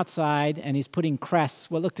on the outside, and he's putting crests,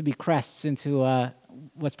 what look to be crests, into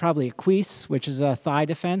what's probably a cuisse, which is a thigh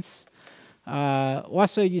defense.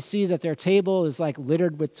 Also, you see that their table is like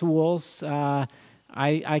littered with tools.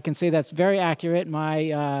 I can say that's very accurate.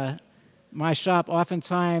 My shop,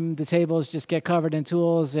 oftentimes the tables just get covered in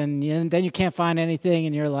tools, and then you can't find anything,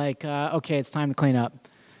 and you're like, okay, it's time to clean up.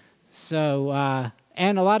 So,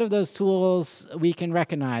 and a lot of those tools we can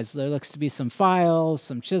recognize. There looks to be some files,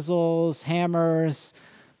 some chisels, hammers.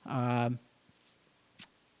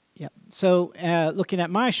 Yep. So looking at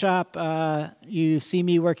my shop, you see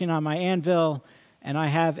me working on my anvil, and I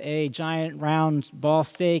have a giant round ball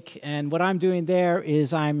stake. And what I'm doing there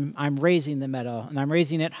is I'm raising the metal, and I'm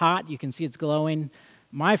raising it hot. You can see it's glowing.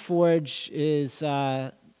 My forge is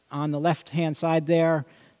on the left-hand side there.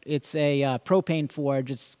 It's a propane forge.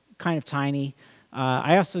 It's kind of tiny.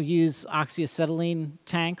 I also use oxyacetylene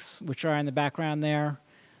tanks, which are in the background there.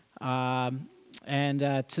 And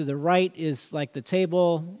to the right is like the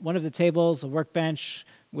table, one of the tables, a workbench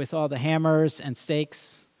with all the hammers and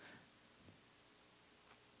stakes.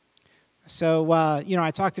 So,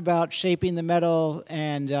 I talked about shaping the metal,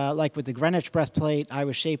 and like with the Greenwich breastplate, I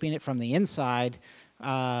was shaping it from the inside.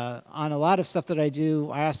 On a lot of stuff that I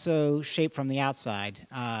do, I also shape from the outside.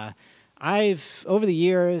 Over the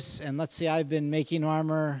years, and let's see, I've been making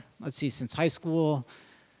armor, since high school,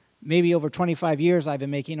 maybe over 25 years I've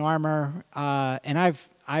been making armor, and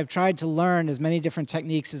I've tried to learn as many different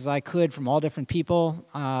techniques as I could from all different people,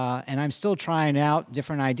 and I'm still trying out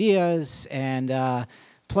different ideas and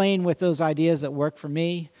playing with those ideas that work for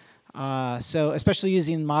me. So especially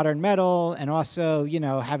using modern metal, and also,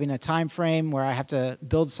 having a time frame where I have to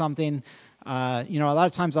build something. A lot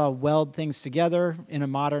of times I'll weld things together in a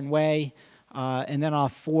modern way, and then I'll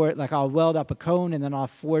weld up a cone, and then I'll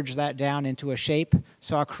forge that down into a shape.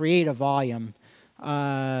 So I'll create a volume.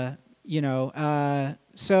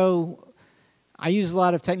 So I use a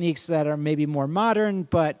lot of techniques that are maybe more modern,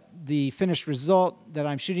 but the finished result that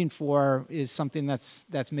I'm shooting for is something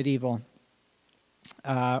that's medieval,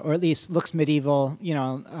 or at least looks medieval,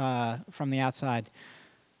 from the outside.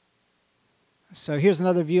 So here's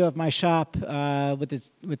another view of my shop with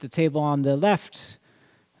the table on the left.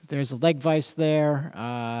 There's a leg vise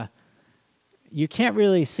there. You can't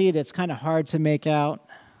really see it. It's kind of hard to make out.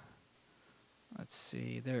 Let's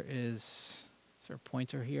see. Is there a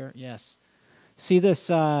pointer here? Yes. See this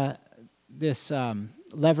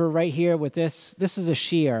lever right here with this? This is a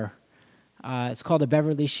shear. It's called a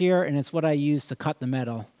Beverly shear, and it's what I use to cut the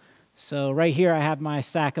metal. So right here I have my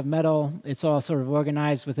stack of metal. It's all sort of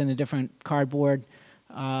organized within a different cardboard.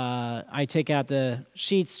 I take out the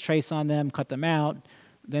sheets, trace on them, cut them out.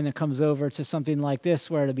 Then it comes over to something like this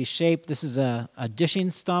where it'll be shaped. This is a dishing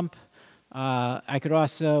stump. I could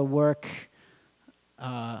also work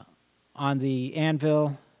on the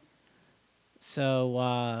anvil.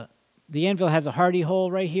 So the anvil has a hardy hole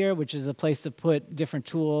right here, which is a place to put different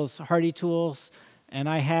tools, hardy tools. And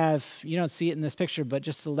I have, you don't see it in this picture, but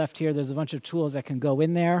just to the left here, there's a bunch of tools that can go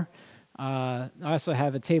in there. I also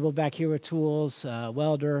have a table back here with tools,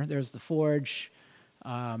 welder, there's the forge.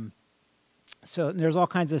 So there's all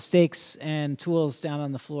kinds of stakes and tools down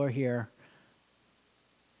on the floor here.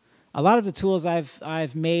 A lot of the tools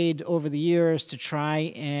I've made over the years to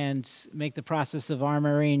try and make the process of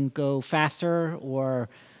armoring go faster, or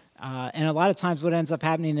and a lot of times what ends up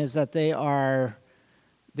happening is that they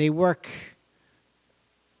work.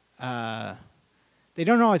 They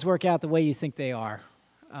don't always work out the way you think they are.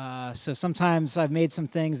 So sometimes I've made some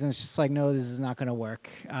things and it's just like, no, this is not going to work.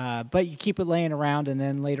 But you keep it laying around, and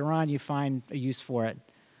then later on you find a use for it.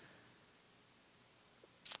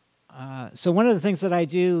 So one of the things that I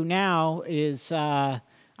do now is I'm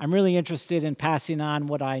really interested in passing on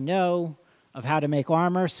what I know of how to make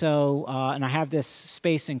armor. So and I have this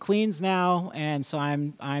space in Queens now, and so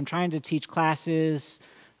I'm trying to teach classes,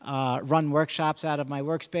 run workshops out of my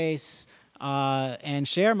workspace, and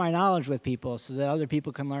share my knowledge with people so that other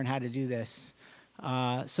people can learn how to do this.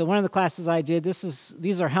 So one of the classes I did,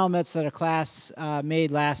 these are helmets that a class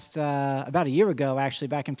made about a year ago, actually,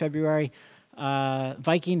 back in February.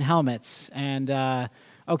 Viking helmets, and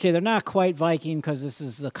okay, they're not quite Viking because this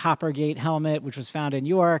is the Coppergate helmet, which was found in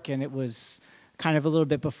York, and it was kind of a little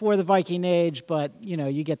bit before the Viking Age, but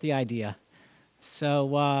you get the idea.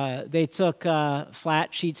 So they took flat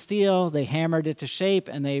sheet steel, they hammered it to shape,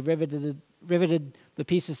 and they riveted the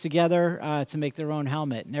pieces together to make their own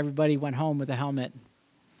helmet, and everybody went home with a helmet.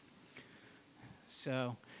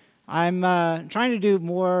 So I'm trying to do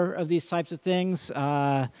more of these types of things.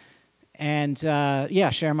 And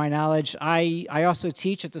yeah, share my knowledge. I also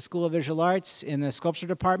teach at the School of Visual Arts in the sculpture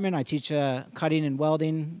department. I teach a cutting and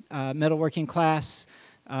welding metalworking class.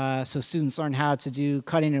 So students learn how to do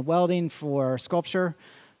cutting and welding for sculpture.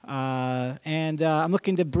 And I'm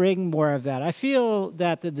looking to bring more of that. I feel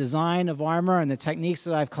that the design of armor and the techniques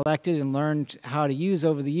that I've collected and learned how to use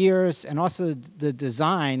over the years, and also the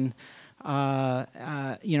design, how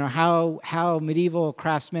medieval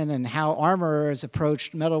craftsmen and how armorers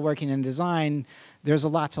approached metalworking and design, there's a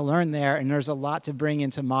lot to learn there, and there's a lot to bring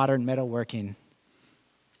into modern metalworking.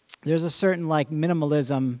 There's a certain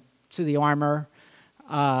minimalism to the armor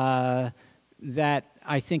that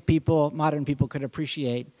I think modern people could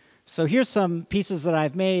appreciate. So here's some pieces that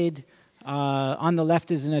I've made. On the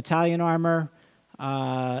left is an Italian armor,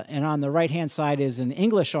 and on the right-hand side is an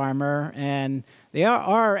English armor, and they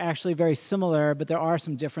are actually very similar, but there are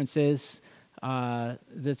some differences.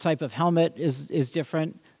 The type of helmet is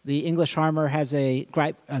different. The English armor has a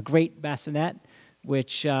great bassinet,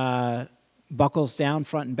 which buckles down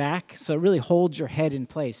front and back, so it really holds your head in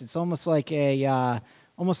place. It's almost like a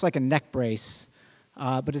neck brace,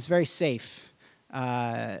 but it's very safe.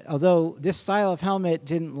 Although this style of helmet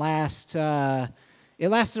didn't last. It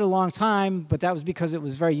lasted a long time, but that was because it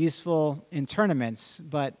was very useful in tournaments.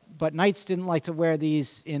 But knights didn't like to wear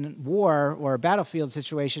these in war or a battlefield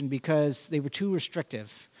situation because they were too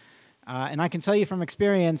restrictive. And I can tell you from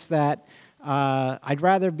experience that I'd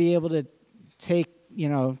rather be able to take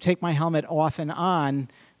my helmet off and on,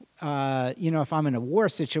 if I'm in a war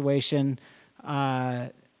situation, because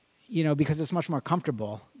it's much more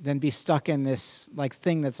comfortable than be stuck in this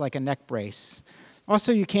thing that's like a neck brace.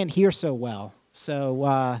 Also, you can't hear so well.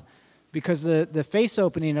 So, because the face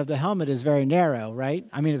opening of the helmet is very narrow, right?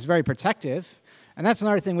 I mean, it's very protective. And that's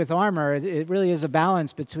another thing with armor. It really is a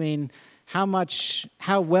balance between how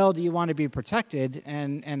well do you want to be protected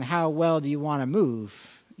and how well do you want to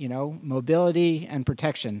move, mobility and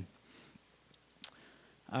protection.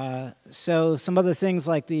 So some other things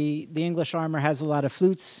like the English armor has a lot of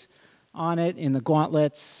flutes on it in the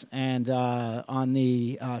gauntlets and on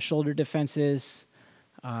the shoulder defenses.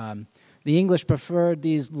 The English preferred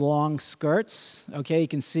these long skirts. Okay, you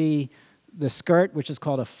can see the skirt, which is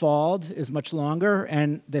called a fald, is much longer,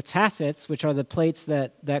 and the tassets, which are the plates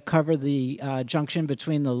that cover the junction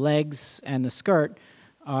between the legs and the skirt,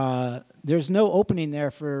 there's no opening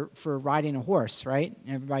there for riding a horse, right?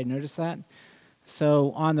 Everybody notice that?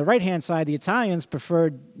 So on the right-hand side, the Italians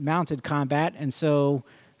preferred mounted combat, and so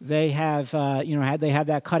they have, they have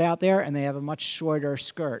that cut out there, and they have a much shorter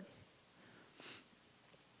skirt.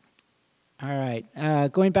 All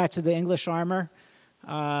right, going back to the English armor.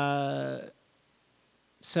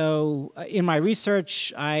 So in my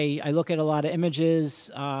research, I look at a lot of images.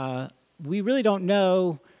 We really don't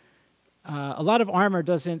know. A lot of armor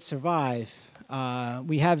doesn't survive.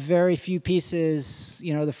 We have very few pieces,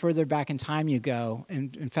 the further back in time you go.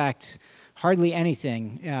 And in fact, hardly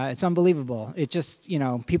anything. It's unbelievable. It just,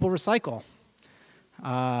 people recycle.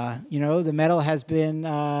 The metal has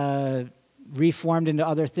been reformed into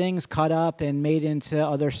other things, cut up and made into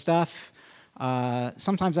other stuff.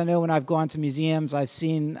 Sometimes I know when I've gone to museums, I've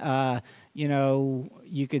seen,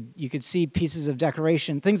 you could see pieces of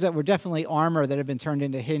decoration, things that were definitely armor that have been turned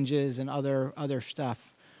into hinges and other stuff.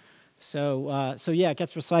 So yeah, it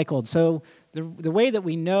gets recycled. So the way that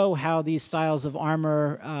we know how these styles of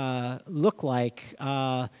armor look like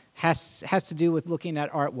has to do with looking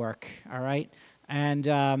at artwork. All right,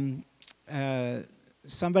 and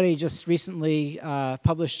somebody just recently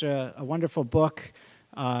published a wonderful book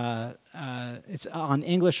It's on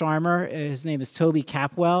English armor. His name is Toby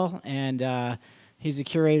Capwell, and he's a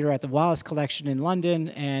curator at the Wallace Collection in London.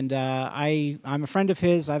 And I'm a friend of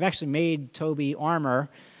his. I've actually made Toby armor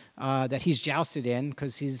that he's jousted in,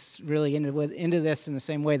 because he's really into this in the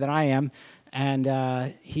same way that I am. And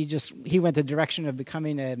he went the direction of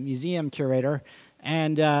becoming a museum curator.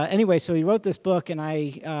 And anyway, so he wrote this book, and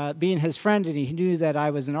I, being his friend, and he knew that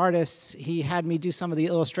I was an artist, he had me do some of the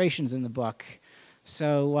illustrations in the book.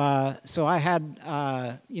 So, so I had,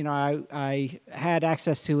 I had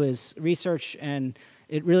access to his research, and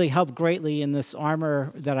it really helped greatly in this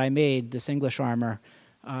armor that I made, this English armor.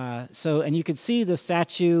 And you can see the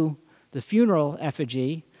statue, the funeral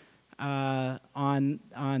effigy, on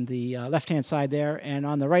the left-hand side there, and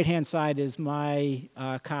on the right-hand side is my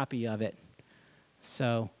copy of it.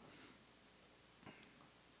 So,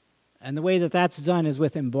 and the way that that's done is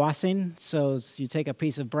with embossing. So you take a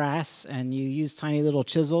piece of brass and you use tiny little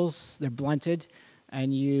chisels, they're blunted,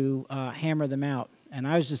 and you hammer them out. And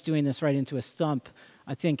I was just doing this right into a stump.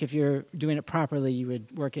 I think if you're doing it properly, you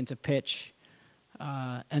would work into pitch.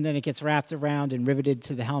 And then it gets wrapped around and riveted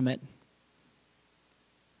to the helmet.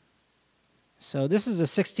 So this is a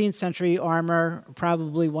 16th century armor,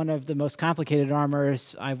 probably one of the most complicated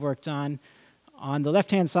armors I've worked on. On the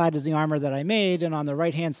left-hand side is the armor that I made, and on the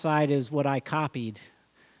right-hand side is what I copied.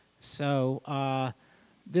 So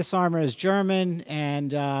this armor is German,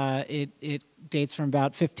 and it dates from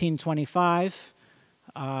about 1525.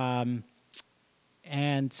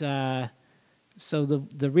 So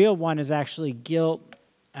the real one is actually gilt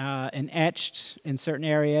and etched in certain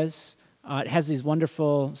areas. It has these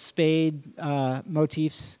wonderful spade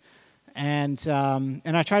motifs. And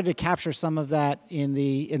I tried to capture some of that in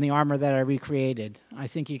the armor that I recreated. I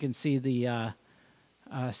think you can see the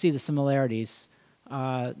similarities.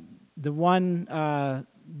 The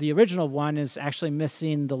original one is actually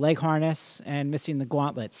missing the leg harness and missing the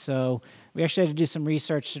gauntlets. So we actually had to do some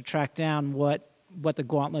research to track down what the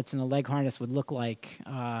gauntlets and the leg harness would look like.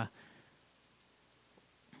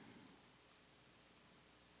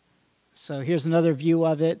 So here's another view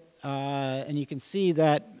of it. And you can see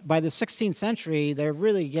that by the 16th century, they're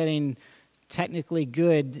really getting technically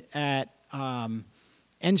good at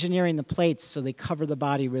engineering the plates so they cover the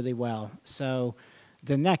body really well. So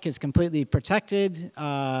the neck is completely protected.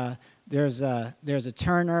 There's a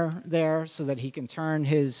turner there so that he can turn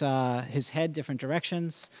his head different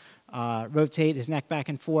directions, rotate his neck back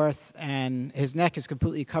and forth, and his neck is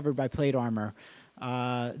completely covered by plate armor.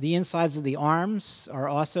 The insides of the arms are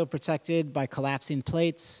also protected by collapsing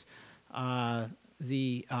plates.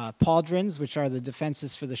 The pauldrons, which are the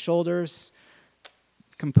defenses for the shoulders,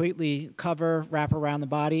 completely wrap around the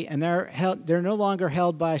body, and they're no longer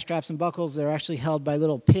held by straps and buckles. They're actually held by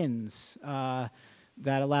little pins that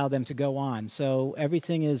allow them to go on. So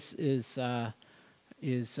everything is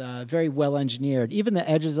very well engineered. Even the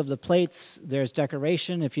edges of the plates, there's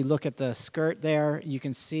decoration. If you look at the skirt there, you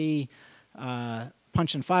can see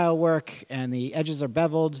punch and file work, and the edges are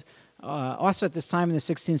beveled. Also at this time in the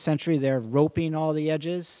 16th century, they're roping all the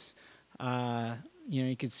edges.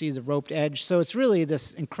 You can see the roped edge. So it's really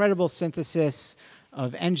this incredible synthesis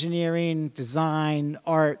of engineering, design,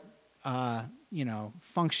 art,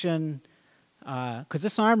 function. Because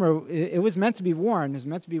this armor, it was meant to be worn. It was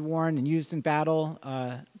meant to be worn and used in battle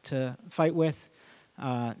to fight with.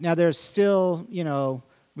 Now there's still,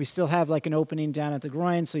 we still have like an opening down at the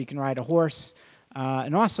groin so you can ride a horse.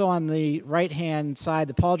 And also on the right-hand side,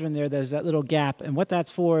 the pauldron there's that little gap. And what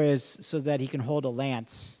that's for is so that he can hold a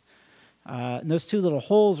lance. And those two little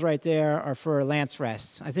holes right there are for lance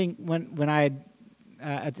rests. I think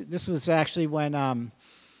this was actually when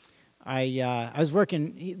I was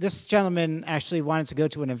working. This gentleman actually wanted to go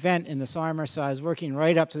to an event in this armor, so I was working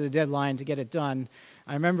right up to the deadline to get it done.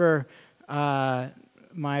 I remember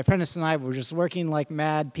my apprentice and I were just working like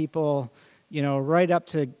mad people, right up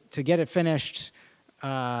to get it finished,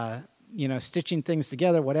 stitching things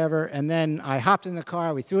together, whatever. And then I hopped in the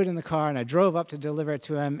car, we threw it in the car, and I drove up to deliver it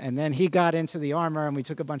to him. And then he got into the armor, and we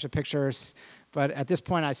took a bunch of pictures. But at this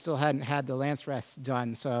point, I still hadn't had the lance rests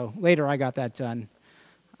done. So later, I got that done.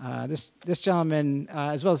 This gentleman,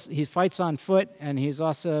 as well as he fights on foot, and he's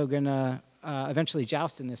also going to eventually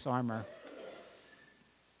joust in this armor.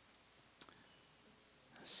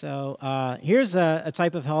 So here's a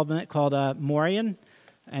type of helmet called a morion.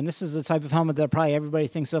 And this is the type of helmet that probably everybody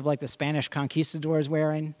thinks of, like the Spanish conquistadors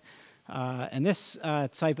wearing. And this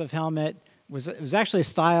type of helmet was actually a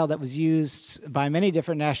style that was used by many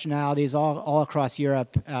different nationalities all across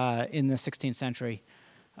Europe in the 16th century.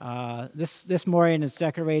 This morion is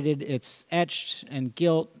decorated. It's etched and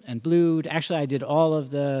gilt and blued. Actually, I did all of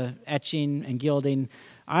the etching and gilding.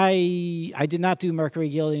 I did not do mercury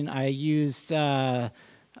gilding. I used the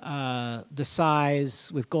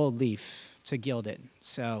size with gold leaf to gild it.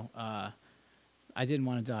 So I didn't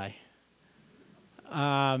want to die.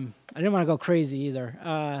 I didn't want to go crazy either.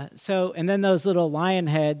 And then those little lion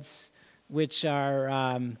heads, which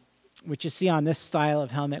you see on this style of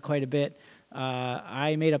helmet quite a bit.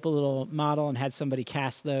 I made up a little model and had somebody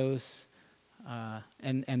cast those,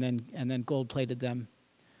 and then gold plated them.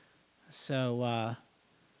 So,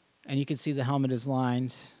 and you can see the helmet is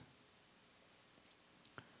lined.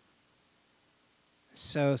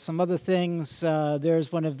 So some other things.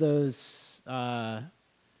 There's one of those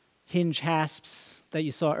hinge hasps that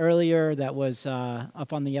you saw earlier. That was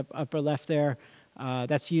up on the upper left there.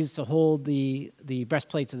 That's used to hold the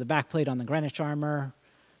breastplate to the backplate on the Greenwich armor.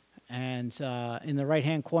 And in the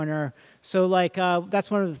right-hand corner. So that's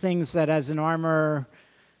one of the things that as an armor,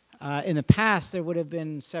 in the past, there would have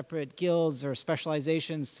been separate guilds or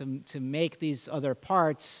specializations to make these other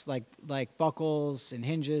parts, like buckles and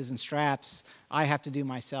hinges and straps. I have to do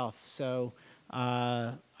myself. So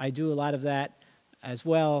I do a lot of that as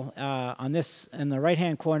well. On this, in the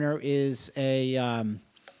right-hand corner is a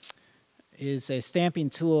stamping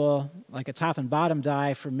tool, like a top and bottom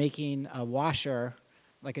die for making a washer,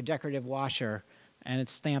 like a decorative washer, and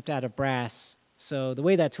it's stamped out of brass. So the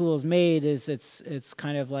way that tool is made is it's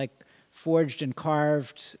kind of like forged and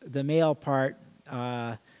carved, the male part,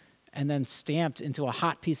 and then stamped into a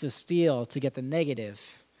hot piece of steel to get the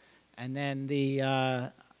negative. And then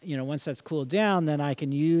once that's cooled down, then I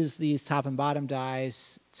can use these top and bottom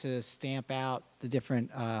dies to stamp out the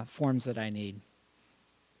different forms that I need.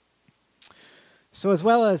 So as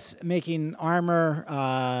well as making armor,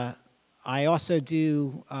 I also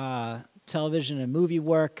do television and movie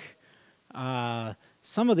work.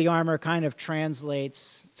 Some of the armor kind of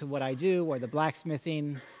translates to what I do, or the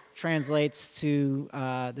blacksmithing translates to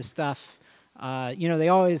the stuff. They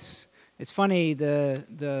always, it's funny,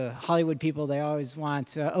 the Hollywood people, they always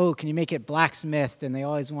want, oh, can you make it blacksmithed? And they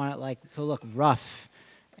always want it to look rough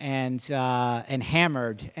and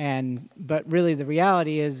hammered. But really the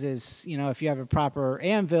reality is if you have a proper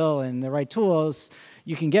anvil and the right tools,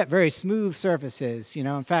 you can get very smooth surfaces.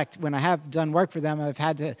 In fact, when I have done work for them,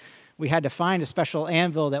 we had to find a special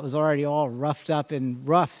anvil that was already all roughed up and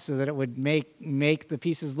rough so that it would make the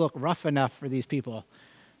pieces look rough enough for these people.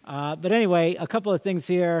 But anyway, a couple of things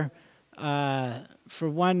here. For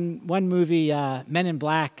one movie, Men in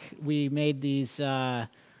Black, we made these. It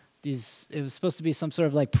was supposed to be some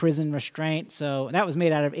sort of prison restraint. So that was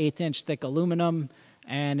made out of 1/8-inch thick aluminum,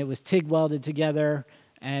 and it was TIG welded together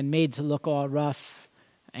and made to look all rough.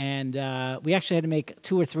 And we actually had to make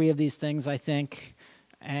 2 or 3 of these things, I think.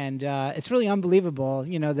 And it's really unbelievable.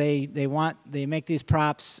 They make these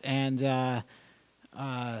props, and the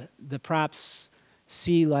props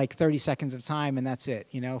see 30 seconds of time, and that's it.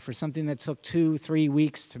 For something that took 2-3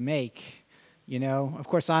 weeks to make. Of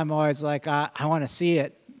course, I'm always I want to see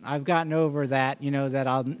it. I've gotten over that. That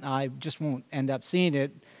I just won't end up seeing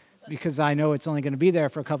it because I know it's only going to be there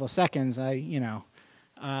for a couple of seconds.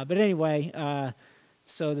 But anyway.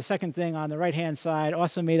 So the second thing on the right-hand side,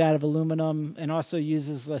 also made out of aluminum, and also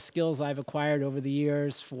uses the skills I've acquired over the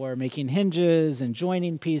years for making hinges and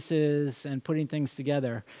joining pieces and putting things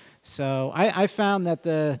together. So I found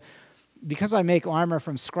that because I make armor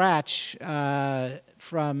from scratch,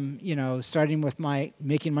 from starting with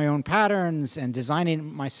making my own patterns and designing it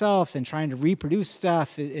myself and trying to reproduce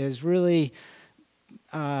stuff, it has really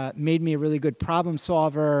made me a really good problem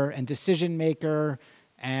solver and decision maker,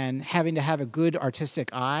 and having to have a good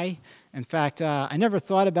artistic eye. In fact, I never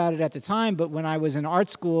thought about it at the time, but when I was in art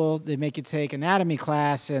school, they make you take anatomy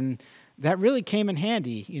class, and that really came in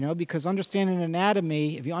handy, because understanding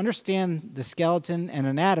anatomy, if you understand the skeleton and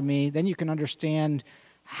anatomy, then you can understand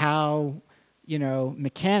how,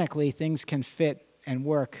 mechanically things can fit and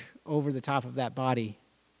work over the top of that body.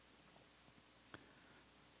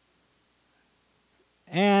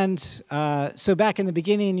 And so back in the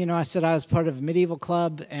beginning, I said I was part of a medieval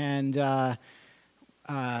club, and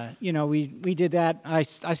we did that. I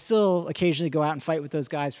still occasionally go out and fight with those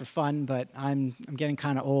guys for fun, but I'm getting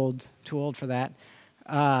kind of too old for that.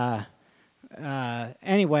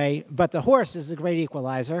 Anyway, but the horse is a great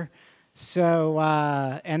equalizer. So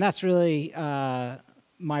and that's really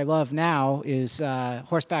my love now is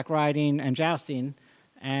horseback riding and jousting.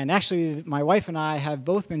 And actually, my wife and I have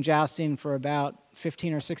both been jousting for about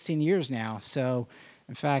 15 or 16 years now. So,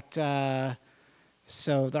 in fact, our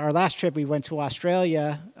last trip we went to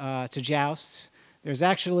Australia to joust. there's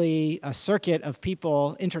actually a circuit of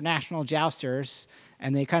people, international jousters,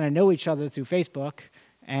 and they kind of know each other through Facebook.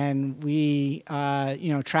 And we,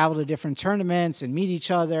 travel to different tournaments and meet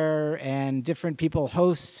each other, and different people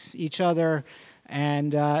host each other.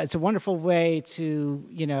 And it's a wonderful way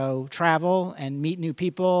to, travel and meet new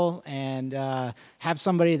people and have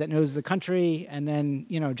somebody that knows the country, and then,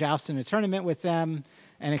 joust in a tournament with them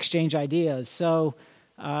and exchange ideas. So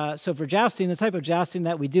for jousting, the type of jousting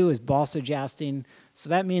that we do is balsa jousting. So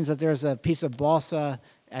that means that there's a piece of balsa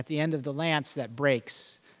at the end of the lance that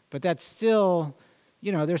breaks. But that's still,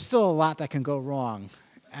 there's still a lot that can go wrong.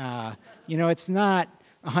 It's not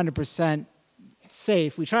 100%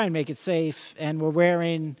 safe. We try and make it safe, and we're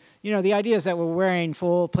wearing, the idea is that we're wearing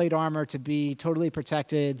full plate armor to be totally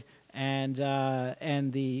protected, and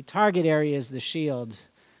the target area is the shield.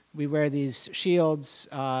 We wear these shields,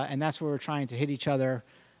 and that's where we're trying to hit each other.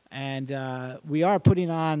 And we are putting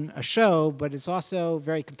on a show, but it's also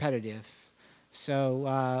very competitive.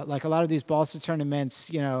 So like a lot of these balsa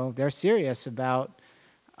tournaments, they're serious about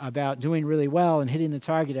doing really well and hitting the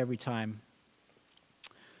target every time.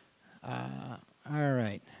 All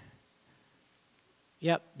right.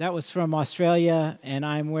 Yep, that was from Australia, and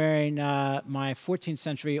I'm wearing my 14th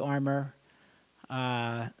century armor.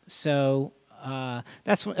 So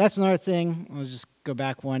that's another thing. I'll just go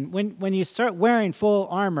back one. When you start wearing full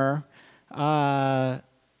armor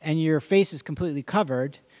and your face is completely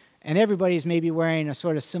covered, and everybody's maybe wearing a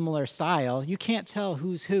sort of similar style, you can't tell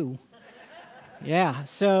who's who. Yeah,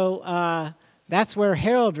 so that's where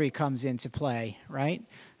heraldry comes into play, right?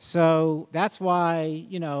 So that's why,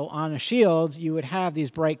 on a shield, you would have these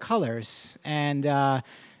bright colors, and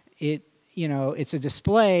it's a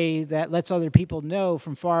display that lets other people know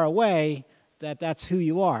from far away that that's who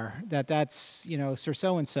you are, that's, Sir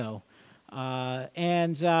So-and-so.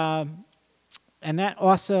 And that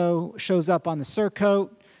also shows up on the surcoat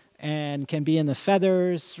and can be in the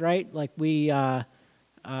feathers, right? Like we,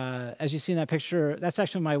 as you see in that picture, that's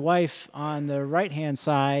actually my wife on the right-hand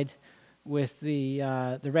side with the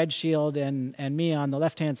red shield, and me on the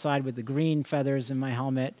left-hand side with the green feathers in my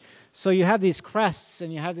helmet. So you have these crests,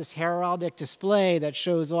 and you have this heraldic display that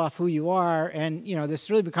shows off who you are, and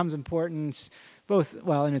this really becomes important both,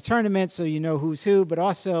 well, in a tournament, so you know who's who, but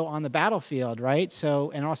also on the battlefield, right?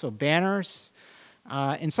 So, and also banners.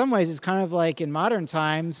 In some ways, it's kind of like in modern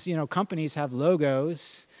times, companies have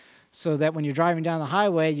logos, so that when you're driving down the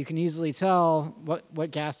highway, you can easily tell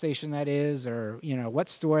what gas station that is, or what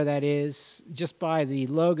store that is, just by the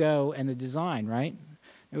logo and the design, right?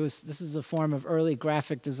 This is a form of early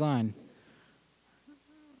graphic design.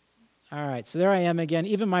 All right, so there I am again.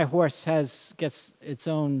 Even my horse gets its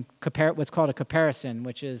own what's called a caparison,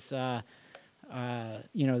 which is the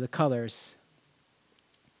colors.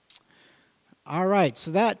 All right,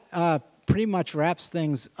 so that pretty much wraps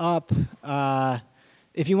things up.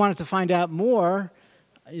 If you wanted to find out more,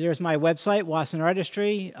 there's my website, Wasson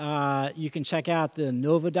Artistry. You can check out the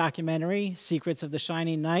Nova documentary, Secrets of the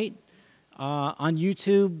Shining Knight. On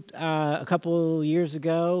YouTube, a couple years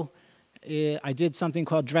ago, I did something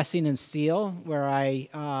called Dressing in Steel, where I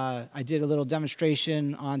did a little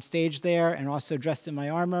demonstration on stage there and also dressed in my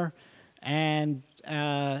armor. And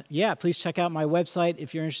yeah, please check out my website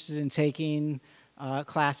if you're interested in taking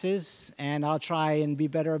classes, and I'll try and be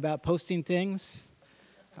better about posting things.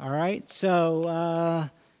 All right, so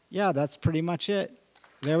yeah, that's pretty much it.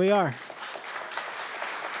 There we are.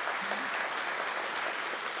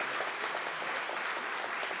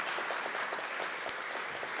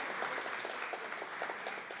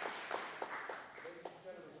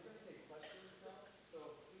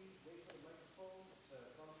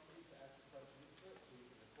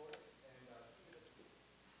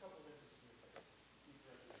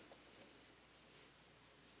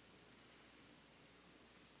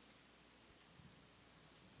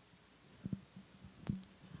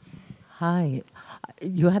 Hi.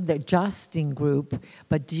 You have the jousting group,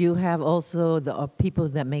 but do you have also the people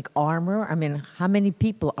that make armor? I mean, how many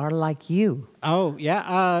people are like you? Oh,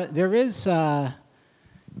 yeah. There is a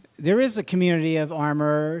community of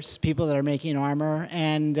armorers, people that are making armor,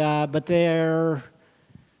 and but I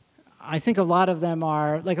think a lot of them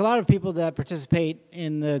are, like a lot of people that participate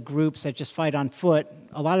in the groups that just fight on foot,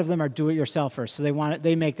 a lot of them are do-it-yourselfers. So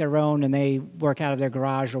they make their own, and they work out of their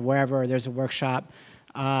garage or wherever there's a workshop.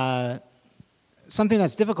 Something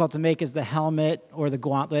that's difficult to make is the helmet or the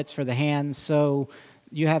gauntlets for the hands. So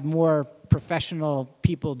you have more professional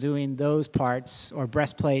people doing those parts, or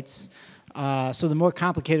breastplates. So the more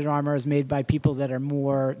complicated armor is made by people that are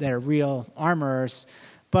real armorers.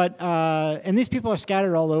 And these people are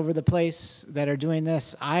scattered all over the place that are doing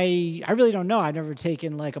this. I really don't know. I've never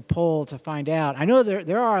taken like a poll to find out. I know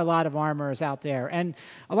there are a lot of armorers out there, and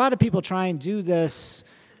a lot of people try and do this,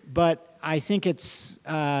 but I think it's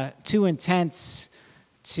too intense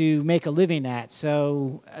to make a living at.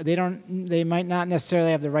 So they might not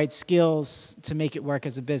necessarily have the right skills to make it work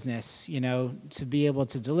as a business, you know, to be able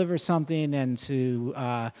to deliver something and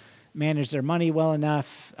to manage their money well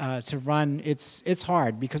enough to run. It's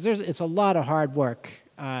hard because it's a lot of hard work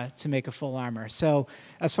to make a full armor. So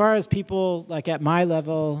as far as people like at my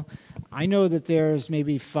level, I know that there's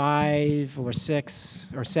maybe 5 or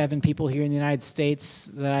 6 or 7 people here in the United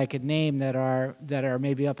States that I could name that are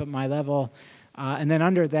maybe up at my level. And then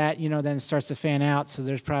under that, you know, then it starts to fan out. So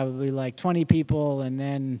there's probably like 20 people, and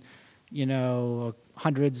then, you know,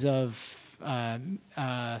 hundreds of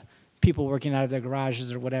people working out of their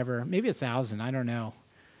garages or whatever. Maybe 1,000. I don't know.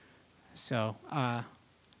 So,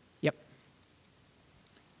 yep.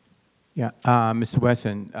 Yeah, Mr.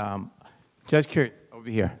 Wasson, just curious over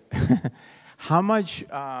here. How much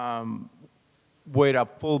would a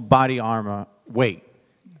full body armor weigh?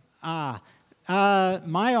 My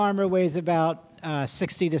armor weighs about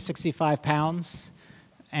 60 to 65 pounds,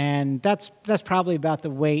 and that's probably about the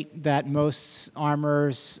weight that most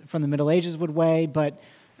armors from the Middle Ages would weigh. But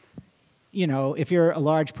you know, if you're a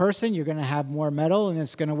large person, you're going to have more metal, and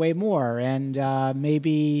it's going to weigh more. And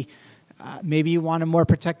maybe you want a more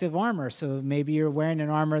protective armor, so maybe you're wearing an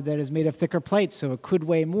armor that is made of thicker plates, so it could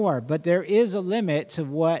weigh more. But there is a limit to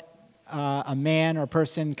what a man or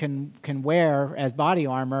person can wear as body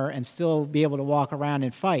armor and still be able to walk around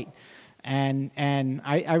and fight. And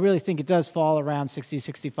I really think it does fall around 60,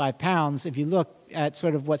 65 pounds. If you look at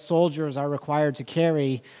sort of what soldiers are required to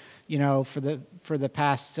carry, you know, for the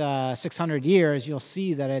past 600 years, you'll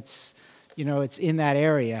see that it's, you know, it's in that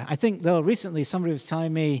area. I think, though, recently somebody was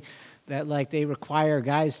telling me that, like, they require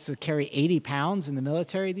guys to carry 80 pounds in the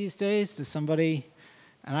military these days to somebody,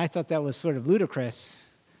 and I thought that was sort of ludicrous.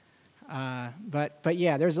 But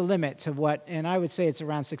yeah, there's a limit to what, and I would say it's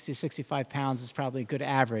around 60, 65 pounds is probably a good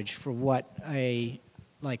average for what a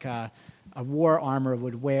war armor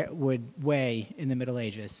would weigh in the Middle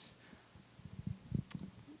Ages.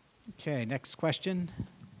 Okay, next question.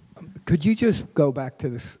 Could you just go back to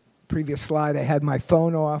this previous slide? I had my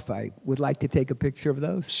phone off. I would like to take a picture of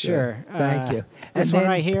those. Sure. Thank you. This one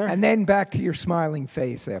right here? And then back to your smiling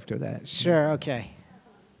face after that. Sure, okay.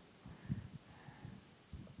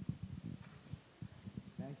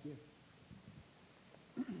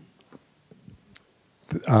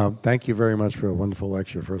 Thank you very much for a wonderful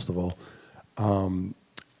lecture, first of all.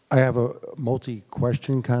 I have a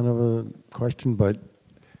multi-question kind of a question, but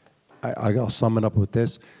I'll sum it up with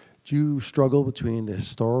this. Do you struggle between the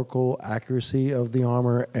historical accuracy of the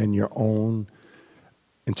armor and your own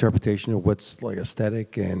interpretation of what's like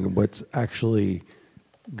aesthetic and what's actually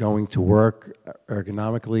going to work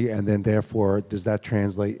ergonomically, and then therefore does that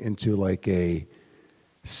translate into like a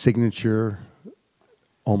signature,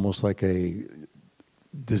 almost like a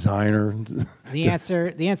designer? The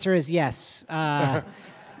answer is yes. I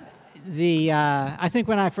think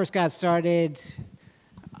when I first got started,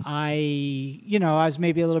 I was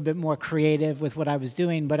maybe a little bit more creative with what I was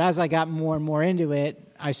doing, but as I got more and more into it,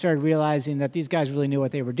 I started realizing that these guys really knew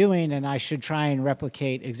what they were doing, and I should try and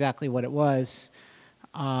replicate exactly what it was.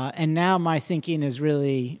 And now my thinking is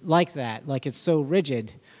really like that, like it's so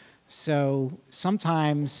rigid. So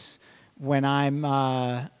sometimes when I'm,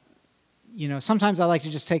 sometimes I like to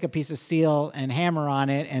just take a piece of steel and hammer on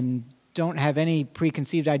it and don't have any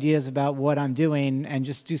preconceived ideas about what I'm doing and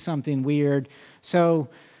just do something weird. So,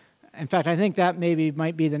 in fact, I think that maybe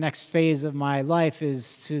might be the next phase of my life,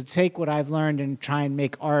 is to take what I've learned and try and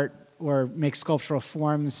make art or make sculptural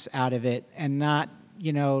forms out of it, and not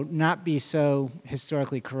be so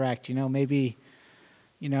historically correct. Maybe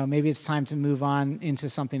it's time to move on into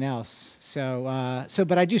something else.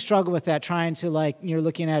 But I do struggle with that, trying to, like, you're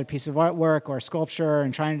looking at a piece of artwork or sculpture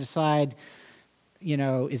and trying to decide,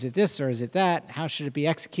 is it this or is it that? How should it be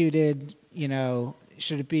executed?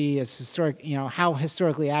 Should it be as historic, how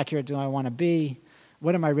historically accurate do I want to be?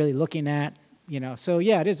 What am I really looking at? So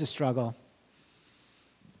yeah, it is a struggle.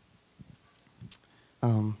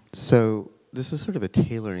 So this is sort of a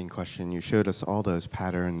tailoring question. You showed us all those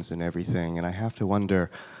patterns and everything, and I have to wonder,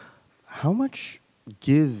 how much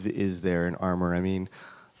give is there in armor? I mean,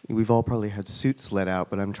 we've all probably had suits let out,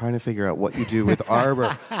 but I'm trying to figure out what you do with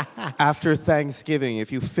armor after Thanksgiving.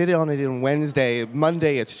 If you fit on it on Wednesday,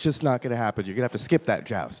 Monday, it's just not going to happen. You're going to have to skip that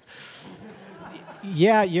joust.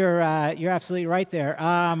 Yeah, you're absolutely right there.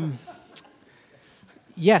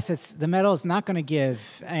 yes, the metal is not going to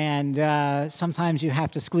give, and sometimes you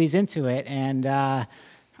have to squeeze into it, and yeah,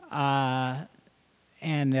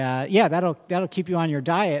 that'll keep you on your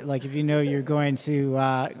diet. Like if you know you're going to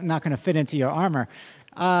not going to fit into your armor.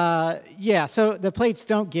 Yeah, so the plates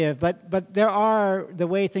don't give, but there are the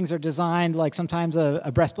way things are designed. Like sometimes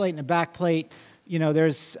a breastplate and a back plate. You know,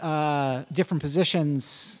 there's different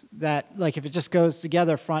positions that, like if it just goes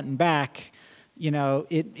together front and back, you know,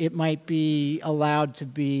 it might be allowed to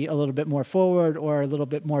be a little bit more forward or a little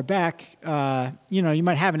bit more back. You know, you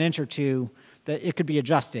might have an inch or two that it could be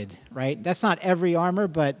adjusted, right? That's not every armor,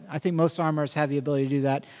 but I think most armors have the ability to do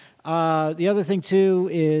that. The other thing too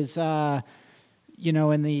is, you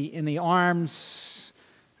know, in the arms,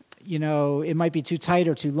 you know, it might be too tight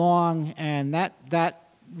or too long, and that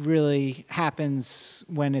really happens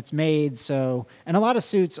when it's made. So, and a lot of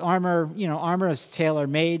suits, armor is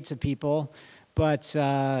tailor-made to people, but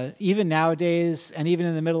even nowadays, and even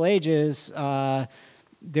in the Middle Ages,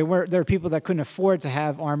 there were people that couldn't afford to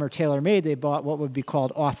have armor tailor-made. They bought what would be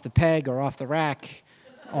called off-the-peg or off-the-rack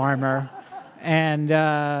armor, and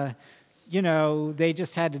you know, they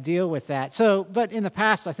just had to deal with that. So, but in the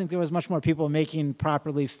past, I think there was much more people making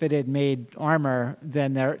properly fitted, made armor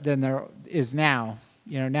than there is now.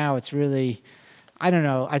 You know, now it's really, I don't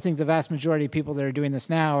know, I think the vast majority of people that are doing this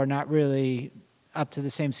now are not really up to the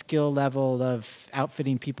same skill level of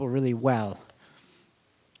outfitting people really well.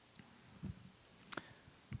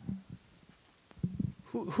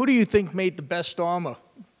 Who do you think made the best armor?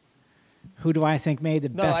 Who do I think made the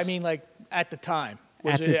best? No, I mean like at the time.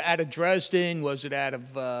 Was it out of Dresden? Was it out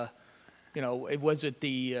of, you know, was it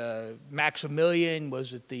the Maximilian?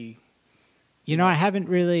 Was it the... You know, I haven't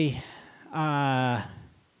really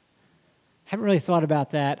thought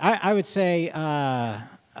about that. I would say,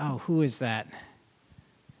 oh, who is that?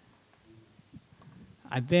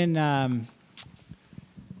 I've been I'm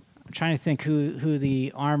trying to think who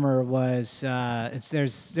the armor was.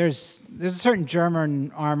 There's a certain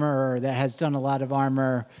German armorer that has done a lot of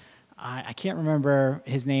armor. I can't remember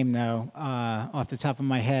his name though, off the top of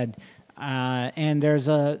my head. And there's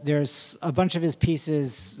a bunch of his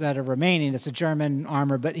pieces that are remaining. It's a German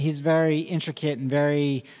armor, but he's very intricate and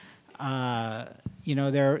very, you know,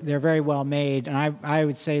 they're very well made. And I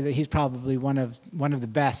would say that he's probably one of the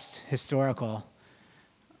best historical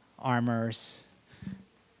armors.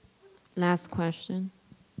 Last question.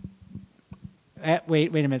 Wait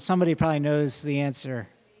a minute. Somebody probably knows the answer.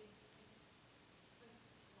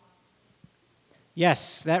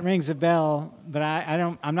 Yes, that rings a bell, but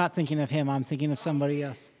I'm not thinking of him. I'm thinking of somebody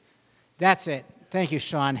else. That's it. Thank you,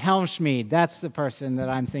 Sean. Helmschmied. That's the person that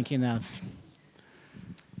I'm thinking of.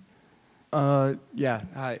 Yeah.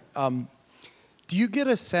 Hi. Do you get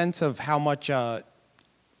a sense of how much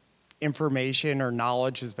information or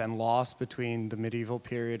knowledge has been lost between the medieval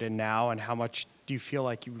period and now, and how much do you feel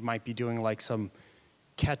like you might be doing like some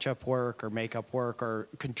catch-up work or make-up work or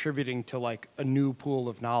contributing to like a new pool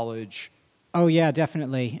of knowledge? Oh yeah,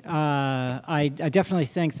 definitely. I definitely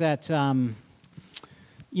think that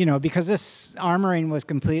you know, because this armoring was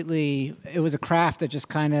it was a craft that just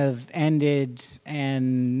kind of ended,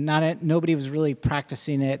 and nobody was really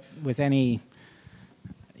practicing it with any.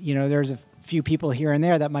 You know, there's a few people here and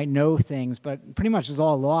there that might know things, but pretty much it was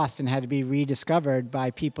all lost and had to be rediscovered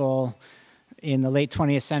by people in the late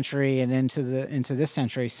 20th century and into this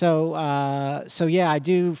century. So yeah, I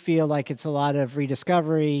do feel like it's a lot of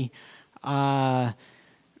rediscovery.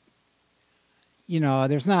 You know,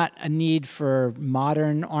 there's not a need for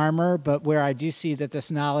modern armor, but where I do see that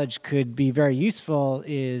this knowledge could be very useful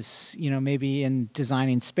is, you know, maybe in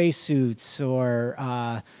designing spacesuits or,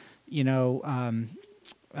 you know,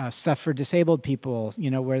 stuff for disabled people,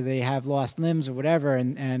 you know, where they have lost limbs or whatever,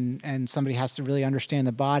 and somebody has to really understand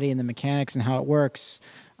the body and the mechanics and how it works.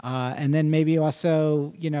 And then maybe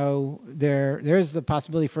also, you know, there's the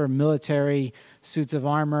possibility for military suits of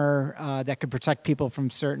armor that could protect people from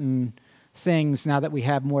certain things now that we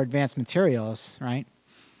have more advanced materials, right?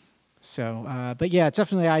 So, but yeah,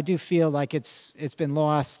 definitely I do feel like it's been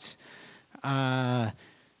lost, and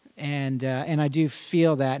I do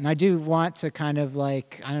feel that, and I do want to kind of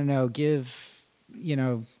like, I don't know, give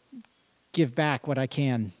back what I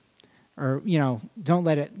can, or you know, don't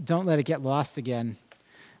let it get lost again.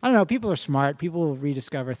 I don't know. People are smart. People will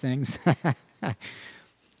rediscover things.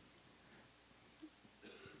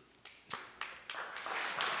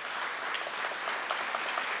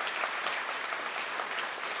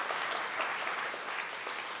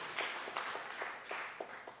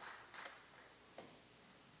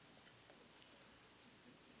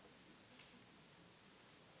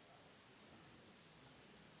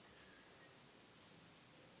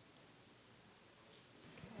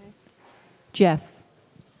 Jeff.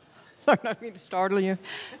 Sorry, not mean to startle you.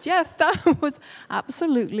 Jeff, that was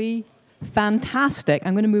absolutely fantastic.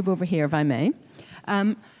 I'm going to move over here, if I may.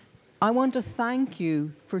 I want to thank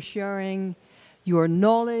you for sharing your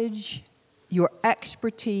knowledge, your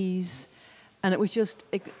expertise, and it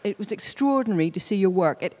was extraordinary to see your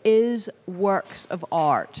work. It is works of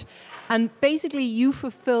art. And basically, you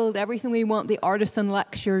fulfilled everything we want the Artisan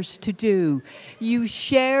lectures to do. You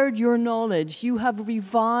shared your knowledge. You have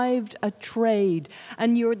revived a trade.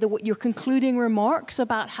 And your concluding remarks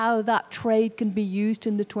about how that trade can be used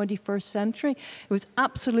in the 21st century, it was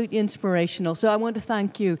absolutely inspirational. So I want to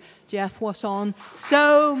thank you, Jeff Wasson,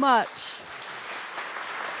 so much.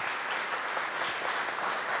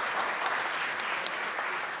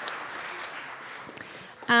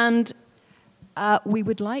 And we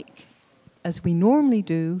would like, as we normally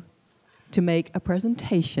do, to make a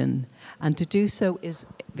presentation. And to do so is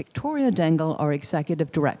Victoria Dengel, our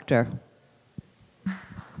Executive Director.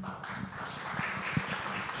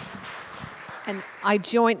 And I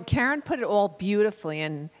joined, Karen put it all beautifully,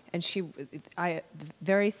 and I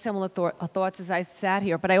very similar thoughts as I sat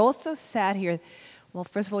here. But I also sat here, well,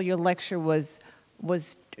 first of all, your lecture was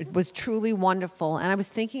truly wonderful. And I was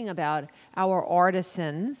thinking about our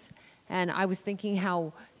artisans, and I was thinking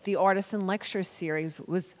how the Artisan Lecture Series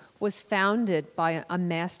was founded by a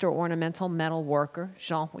master ornamental metal worker,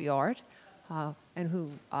 Jean Huillard, and who,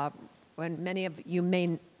 when many of you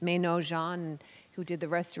may know Jean, who did the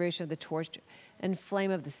restoration of the torch and flame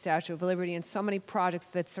of the Statue of Liberty and so many projects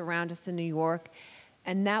that surround us in New York.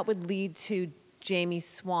 And that would lead to Jamie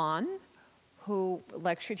Swan, who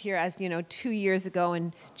lectured here, as you know, 2 years ago.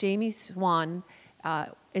 And Jamie Swan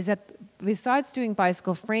besides doing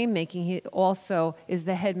bicycle frame making, he also is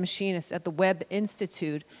the head machinist at the Webb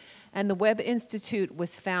Institute. And the Webb Institute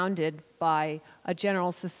was founded by a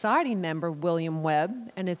General Society member, William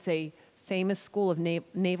Webb, and it's a famous school of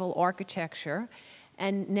naval architecture.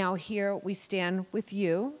 And now here we stand with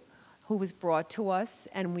you, who was brought to us,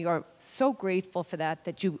 and we are so grateful for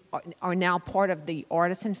that you are now part of the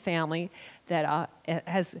Artisan family that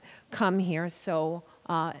has come here. So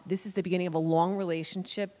this is the beginning of a long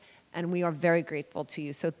relationship, and we are very grateful to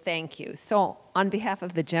you, so thank you. So on behalf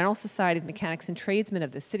of the General Society of Mechanics and Tradesmen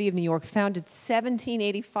of the City of New York, founded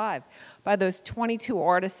 1785 by those 22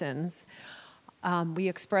 artisans, we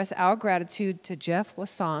express our gratitude to Jeff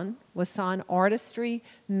Wasson, Artistry,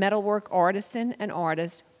 Metalwork Artisan and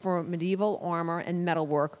Artist for medieval armor and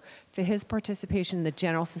metalwork, for his participation in the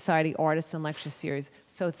General Society Artisan Lecture Series.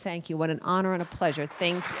 So thank you. What an honor and a pleasure.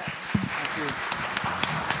 Thank you. Thank you.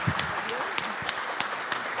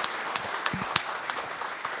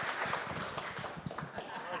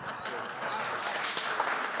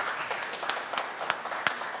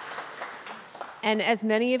 And as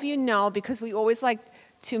many of you know, because we always like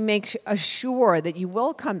to make assure that you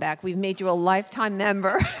will come back, we've made you a lifetime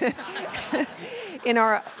member in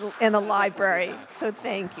the library. So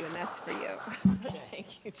thank you, and that's for you. So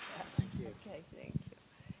thank you, Jeff. Thank you. Okay, thank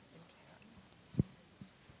you.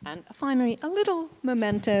 And finally, a little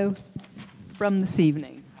memento from this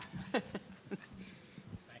evening.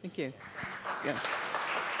 Thank you. Good.